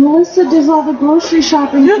 Melissa does all the grocery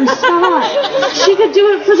shopping for Scott. She could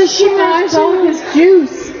do it for the sheriff. His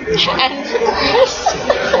juice. And for Chris.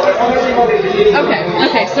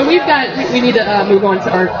 Okay, so we need to move on to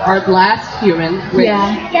our last human. Wait,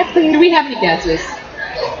 Yeah. do we have any guesses?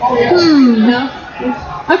 No?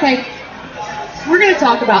 Okay. We're going to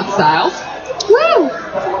talk about Styles. Woo!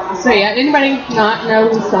 So yeah, anybody not know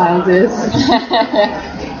who Styles is?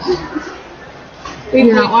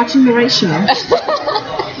 You're not watching the right show.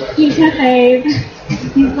 He's my fave.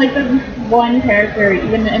 He's like the one character,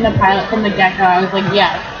 even in the pilot from the get-go, I was like,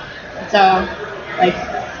 yes. So, like,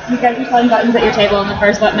 you guys were selling buttons at your table, and the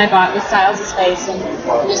first button I bought was Styles' face, and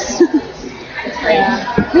just, it's great.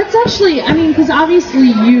 That's actually, I mean, because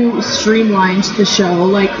obviously you streamlined the show,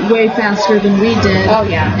 like, way faster than we did. Oh,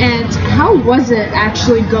 yeah. And how was it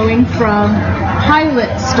actually going from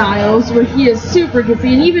pilot Styles, where he is super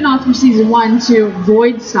goofy, and even on from season 1, to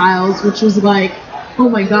Void Styles, which was like, oh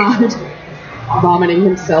my god. Vomiting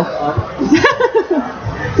himself up.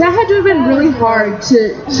 That had to have been really hard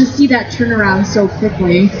to see that turnaround so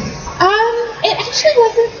quickly. It actually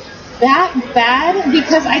wasn't that bad,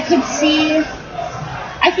 because I could see,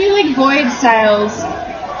 I feel like Void Styles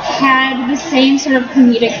had the same sort of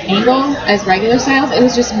comedic angle as regular Styles. It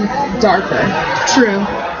was just darker. True.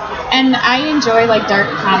 And I enjoy like dark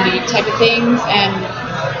comedy type of things, and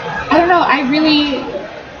I don't know, I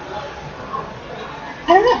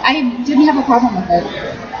didn't have a problem with it.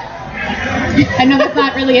 I know that's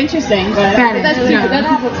not really interesting, but That's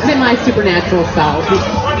semi-supernatural styles. We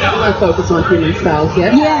want to focus on human styles,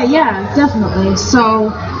 yes? Yeah, definitely.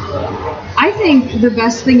 So, I think the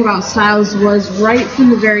best thing about Styles was right from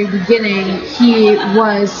the very beginning, he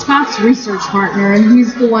was Scott's research partner, and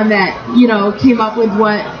he's the one that, you know, came up with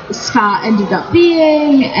what Scott ended up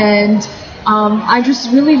being, and I just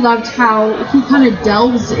really loved how he kind of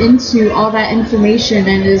delves into all that information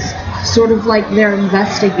and is sort of like their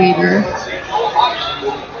investigator.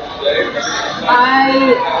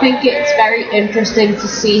 I think it's very interesting to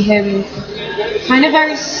see him kind of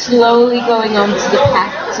very slowly going on to the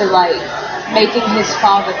path to, like, making his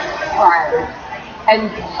father proud, and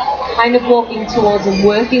kind of walking towards and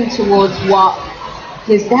working towards what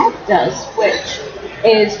his dad does, which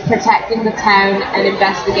is protecting the town and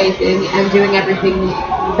investigating and doing everything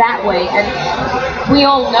that way. And we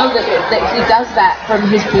all know that he does that from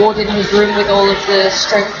his board in his room with all of the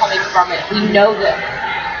strength coming from it. We know that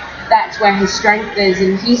that's where his strength is,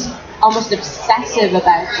 and he's almost obsessive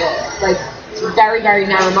about it. Like, very, very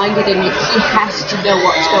narrow-minded, and he has to know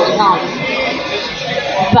what's going on.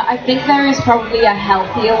 But I think there is probably a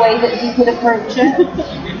healthier way that he could approach it.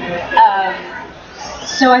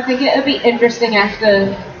 So I think it would be interesting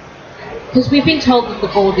after because we've been told that the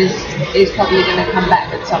board is probably going to come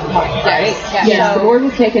back at some point, right? Yes, the board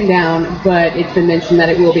was taken down, but it's been mentioned that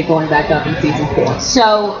it will be going back up in season 4.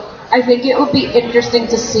 So I think it would be interesting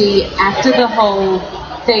to see after the whole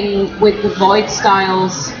thing with the Void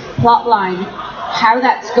Styles plotline, how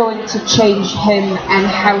that's going to change him and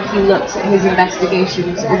how he looks at his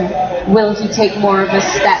investigations, and will he take more of a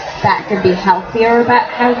step back and be healthier about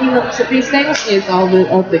how he looks at these things? Is all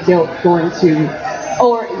of the guilt going to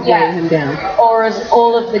weigh him down? Or is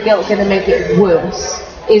all of the guilt going to make it worse?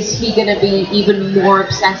 Is he going to be even more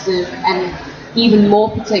obsessive and even more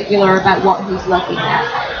particular about what he's looking at?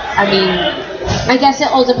 I mean, I guess it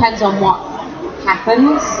all depends on what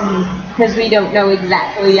happens, because we don't know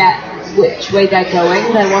exactly yet which way they're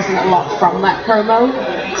going. There wasn't a lot from that promo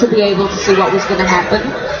to be able to see what was going to happen,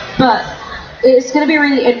 but it's going to be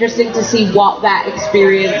really interesting to see what that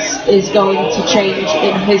experience is going to change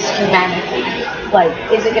in his humanity. Like,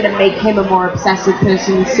 is it going to make him a more obsessive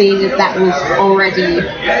person, seeing as that was already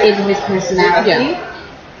in his personality? Yeah.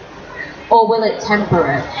 Or will it temper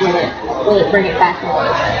it? Will it bring it back a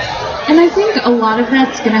little bit? And I think a lot of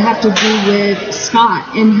that's going to have to do with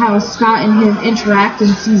Scott and how Scott and him interact in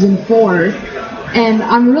season 4. And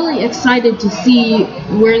I'm really excited to see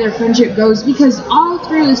where their friendship goes, because all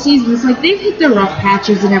through the seasons, like, they've hit their rough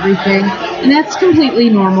patches and everything, and that's completely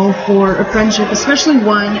normal for a friendship, especially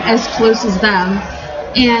one as close as them.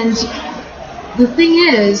 And the thing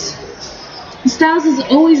is, Styles has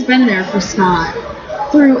always been there for Scott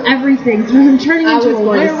through everything, through him turning into a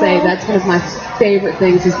werewolf. I was going to say, that's one of my favorite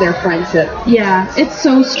things is their friendship. Yeah, it's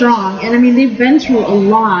so strong, and I mean, they've been through a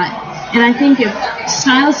lot. And I think if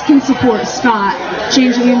Styles can support Scott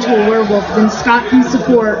changing into a werewolf, then Scott can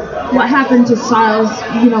support what happened to Styles,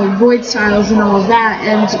 Void Styles and all of that.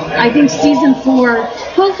 And I think season 4,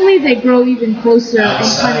 hopefully they grow even closer and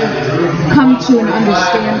kind of come to an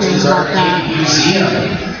understanding about that.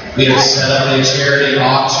 We have set up a charity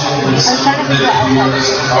auction with some of the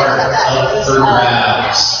viewers' art up for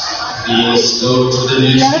grabs. Please go to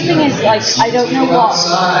the other thing is, like, I don't know what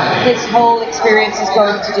this whole experience is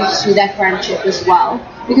going to do to their friendship as well.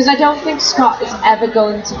 Because I don't think Scott is ever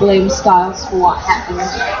going to blame Styles for what happened.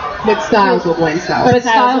 But Styles will blame Styles. But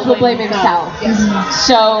Styles will blame himself.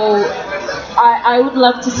 So I would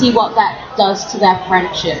love to see what that does to their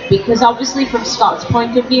friendship. Because obviously from Scott's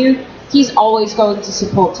point of view, he's always going to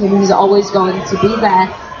support him. He's always going to be their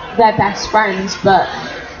best friends. But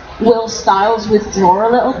will Styles withdraw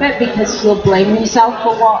a little bit because he'll blame himself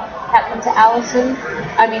for what happened to Allison?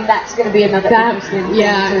 I mean, that's going to be another interesting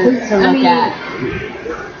thing to look at.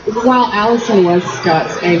 While Allison was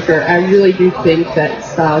Scott's anchor, I really do think that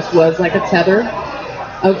Styles was like a tether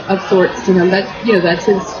of sorts to him. That's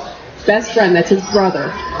his best friend, that's his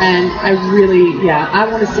brother. And I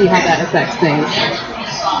want to see how that affects things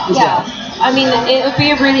as well. I mean, it would be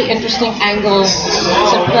a really interesting angle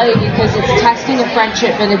to play, because it's testing a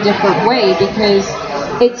friendship in a different way, because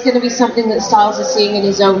it's going to be something that Styles is seeing in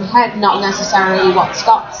his own head, not necessarily what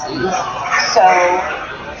Scott sees. So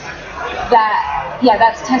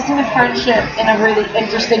that's testing a friendship in a really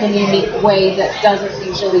interesting and unique way that doesn't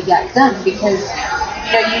usually get done, because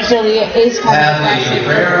usually it is kind of a friendship,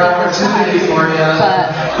 but it's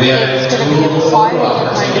going to be a requirement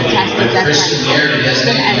to kind of test it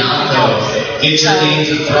differently. Get your names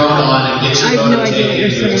thrown on and get your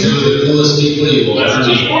notifications to the coolest people you will ever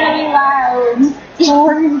meet. It's really loud.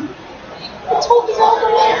 Sorry.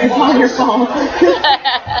 It's all your fault.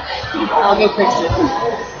 I'll go fix it.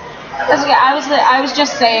 Okay, I was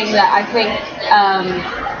just saying that I think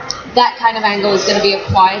that kind of angle is going to be a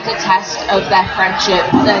quieter test of their friendship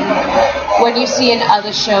than when you see in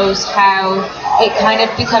other shows how it kind of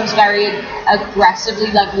becomes very aggressively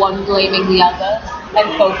like one blaming the other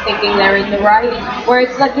and both thinking they're in the right, where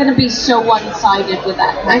it's like going to be so one-sided with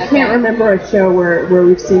that. I can't remember a show where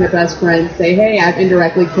we've seen a best friend say, "Hey, I've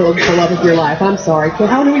indirectly killed the love of your life. I'm sorry.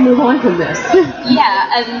 How do we move on from this?"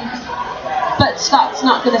 But Scott's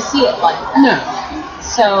not going to see it like that. No.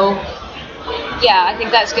 So, I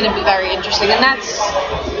think that's going to be very interesting. And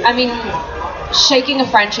shaking a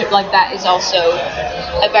friendship like that is also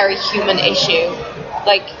a very human issue.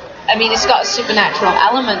 It's got a supernatural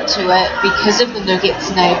element to it because of the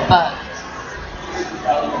Nuggets name, but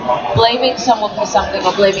blaming someone for something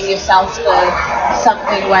or blaming yourself for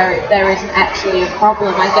something where there isn't actually a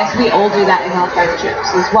problem, I guess we all do that in our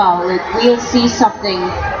friendships as well. We'll see something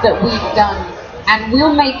that we've done and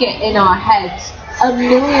we'll make it in our heads a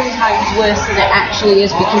million times worse than it actually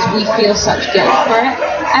is because we feel such guilt for it.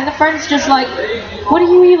 And the friend's just like, what are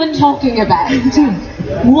you even talking about?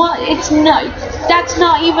 What? That's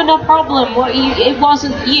not even a problem. It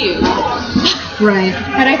wasn't you. Right.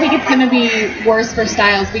 But I think it's going to be worse for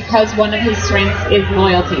Styles because one of his strengths is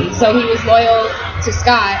loyalty. So he was loyal to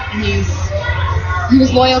Scott, and he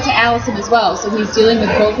was loyal to Allison as well. So he's dealing with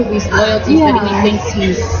both of these loyalties that he thinks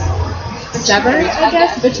he's severed, I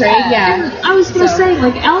guess, betrayed. Yeah. I was going to say,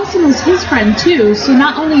 like, Allison was his friend too, so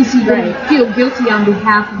not only is he going to feel guilty on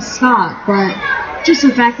behalf of Scott, but just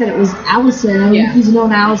the fact that it was Allison. I mean, he's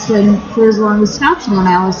known Allison for as long as Scott's known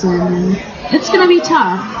Allison, and it's going to be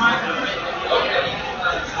tough.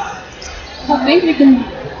 I think we can.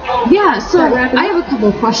 Yeah, so I have a couple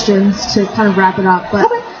of questions to kind of wrap it up,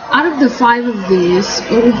 but out of the 5 of these,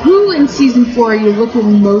 who in season 4 are you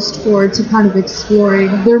looking most forward to kind of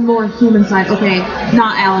exploring their more human side? Okay,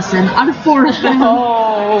 not Allison. Out of 4 of them.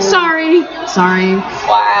 Sorry.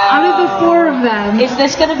 Wow. Out of the 4 of them. Is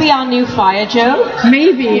this going to be our new fire joke?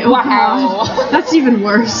 Maybe. Oh, wow. God. That's even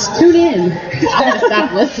worse. Tune in. I'm going to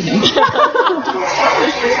stop listening.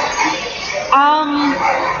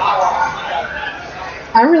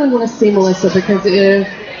 I really want to see Melissa because if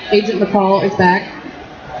Agent McCall is back,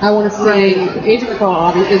 I want to see Agent McCall.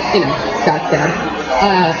 Obviously, is Scott's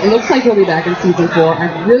dad. It looks like he'll be back in season 4.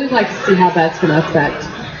 I'd really like to see how that's going to affect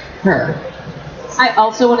her. I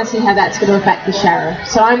also want to see how that's going to affect the sheriff.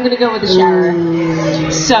 So I'm going to go with the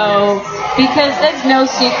sheriff. So, because there's no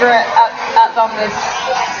secret up on this.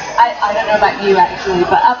 I don't know about you actually,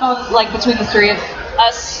 but up on like between the 3 of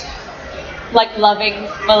us, like loving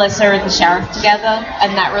Melissa and the sheriff together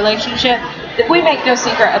and that relationship, we make no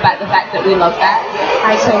secret about the fact that we love that.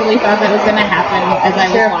 I totally thought that was going to happen as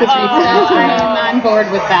I was watching. I'm on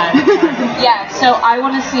board with that. Yeah, so I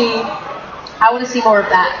want to see more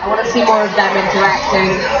of that. I want to see more of them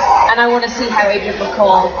interacting, and I want to see how Agent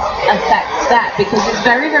McCall affects that, because it's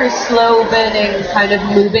very, very slow burning, kind of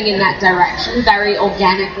moving in that direction, very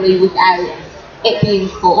organically without it being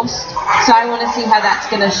forced. So I want to see how that's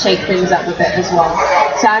going to shake things up a bit as well.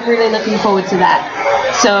 So I'm really looking forward to that.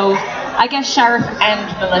 So I guess Sheriff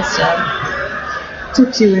and Melissa.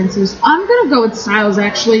 Took 2 answers. I'm going to go with Styles,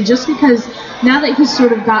 actually, just because now that he's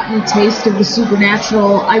sort of gotten a taste of the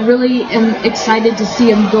supernatural, I really am excited to see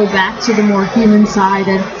him go back to the more human side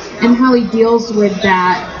and how he deals with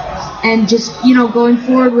that. And just, going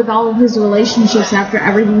forward with all of his relationships after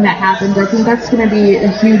everything that happened, I think that's going to be a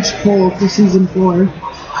huge pull for season 4.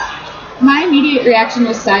 My immediate reaction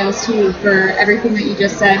was Styles, too, for everything that you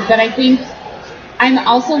just said. But I think I'm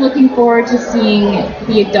also looking forward to seeing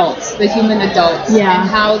the adults, the human adults, and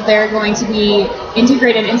how they're going to be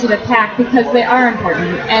integrated into the pack, because they are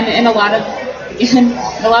important. And in a lot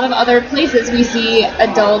of other places, we see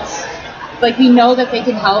adults, like, we know that they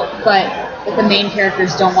can help, but the main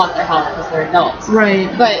characters don't want their help because they're adults. Right.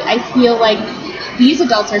 But I feel like these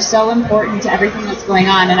adults are so important to everything that's going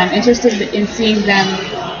on, and I'm interested in seeing them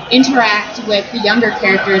interact with the younger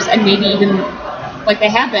characters, and maybe even, like they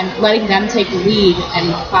have been, letting them take the lead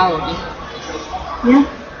and follow me. Yeah,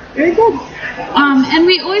 very good. And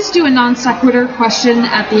we always do a non sequitur question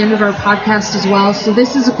at the end of our podcast as well. So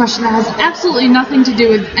this is a question that has absolutely nothing to do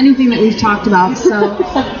with anything that we've talked about. So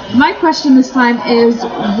my question this time is,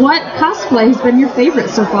 what cosplay has been your favorite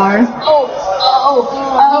so far?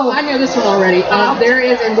 Oh, I know this one already. There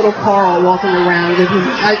is a little Carl walking around with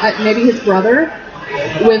his, maybe his brother,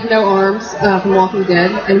 with no arms from Walking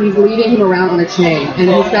Dead, and he's leading him around on a chain, and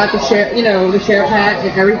he's got the sheriff hat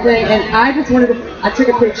and everything. And I just I took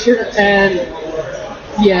a picture, and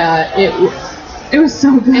it was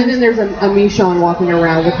so good. And then there's a Michonne walking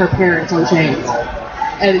around with her parents on chains,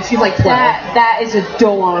 and she's like 12. That is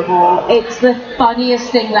adorable. It's the funniest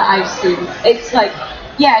thing that I've seen. It's like,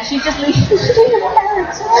 she's just leaving her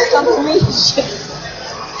parents on the leash.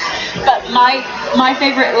 But my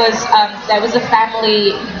favorite was, there was a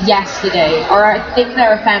family yesterday, or I think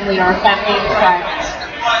they're a family and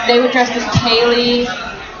friends. They were dressed as Kaylee,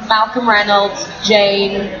 Malcolm Reynolds,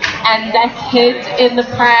 Jane, and their kid in the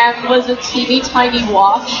pram was a teeny tiny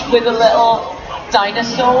wash with a little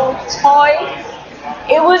dinosaur toy.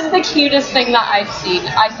 It was the cutest thing that I've seen.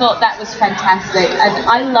 I thought that was fantastic, and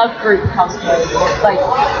I love group cosplay. Like,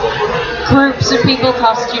 groups of people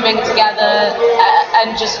costuming together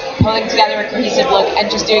and just pulling together a cohesive look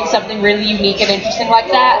and just doing something really unique and interesting like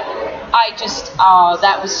that.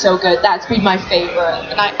 That was so good. That's been my favorite,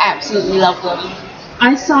 and I absolutely love them.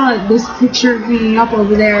 I saw this picture hanging up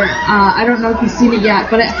over there. I don't know if you've seen it yet,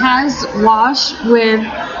 but it has Wash with,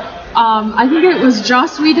 I think it was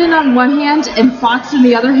Joss Whedon on one hand and Fox in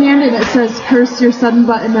the other hand, and it says, "Curse your sudden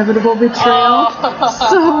but inevitable betrayal."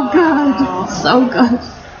 So good. So good.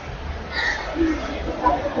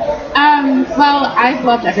 Well, I've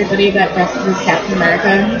loved everybody that dresses as Captain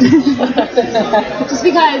America. Just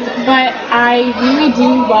because, but I really do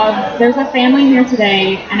love, there's a family here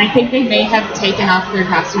today, and I think they may have taken off their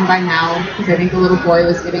costume by now, because I think the little boy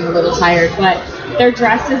was getting a little tired, but they're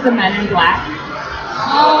dressed as the Men in Black.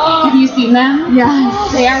 Have you seen them?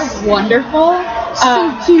 Yes. They are wonderful.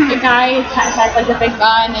 So cute. The guy has like a big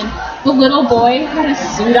gun, and the little boy had a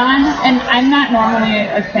suit on, and I'm not normally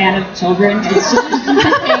a fan of children. It's just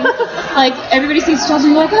my thing. Like, everybody sees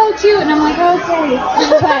children like, oh, cute, and I'm like, oh, okay.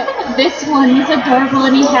 But this one was adorable,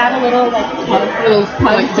 and he had a little, like,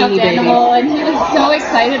 pug stuffed animal, and he was so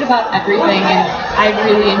excited about everything, and I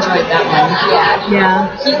really enjoyed that one.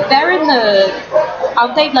 Yeah. They're in the...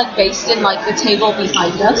 Aren't they, like, based in, like, the table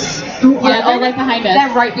behind us? Yeah, they're right behind us.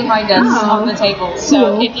 They're right behind us on the table.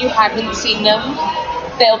 So Cool. if you haven't seen them,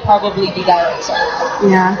 they'll probably be there at some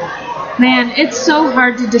point. Yeah. Man, it's so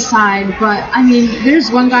hard to decide, but I mean,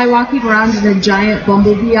 there's one guy walking around in a giant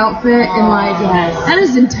bumblebee outfit, and like, that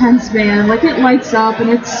is intense, man. Like, it lights up, and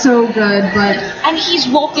it's so good, but... And he's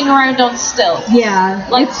walking around on stilts. Yeah,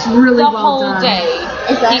 Like, it's really the well whole done. day,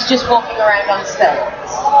 he's just walking around on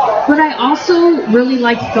stilts. But I also really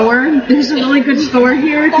like Thor. There's a really good Thor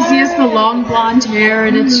here, because he has the long blonde hair,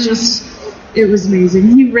 and it's just... It was amazing.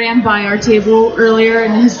 He ran by our table earlier,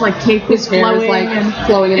 and his like cape was flowing,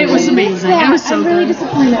 flowing. it was amazing. It was so I'm really good.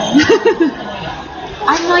 disappointed.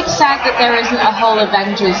 I'm like sad that there isn't a whole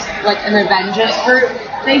Avengers, like an Avengers group.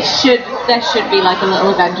 There should be like a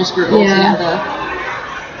little Avengers group altogether.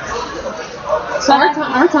 So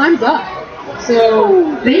our time's up.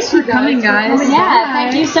 So Thanks for coming, guys. Yeah,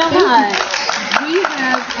 thank you so much. we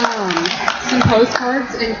have some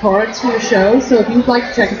postcards and cards for the show. So if you'd like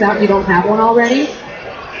to check us out and you don't have one already,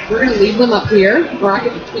 we're going to leave them up here. Or I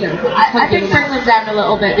could, I could bring them down a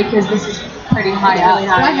little bit because this is pretty high up. So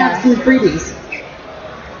I have some freebies.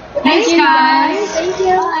 Thanks, guys. Thank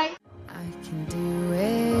you. Bye. I can do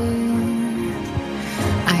it.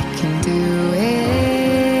 I can do it.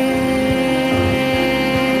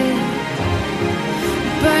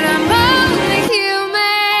 But I'm only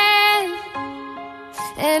human,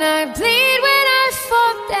 and I bleed when I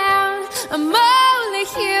fall down. I'm only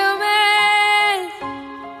human,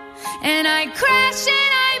 and I crash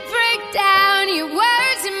and I break down. Your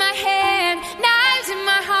words in my head, knives in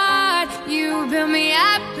my heart. You build me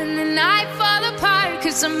up and then I fall apart,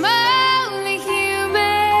 'cause I'm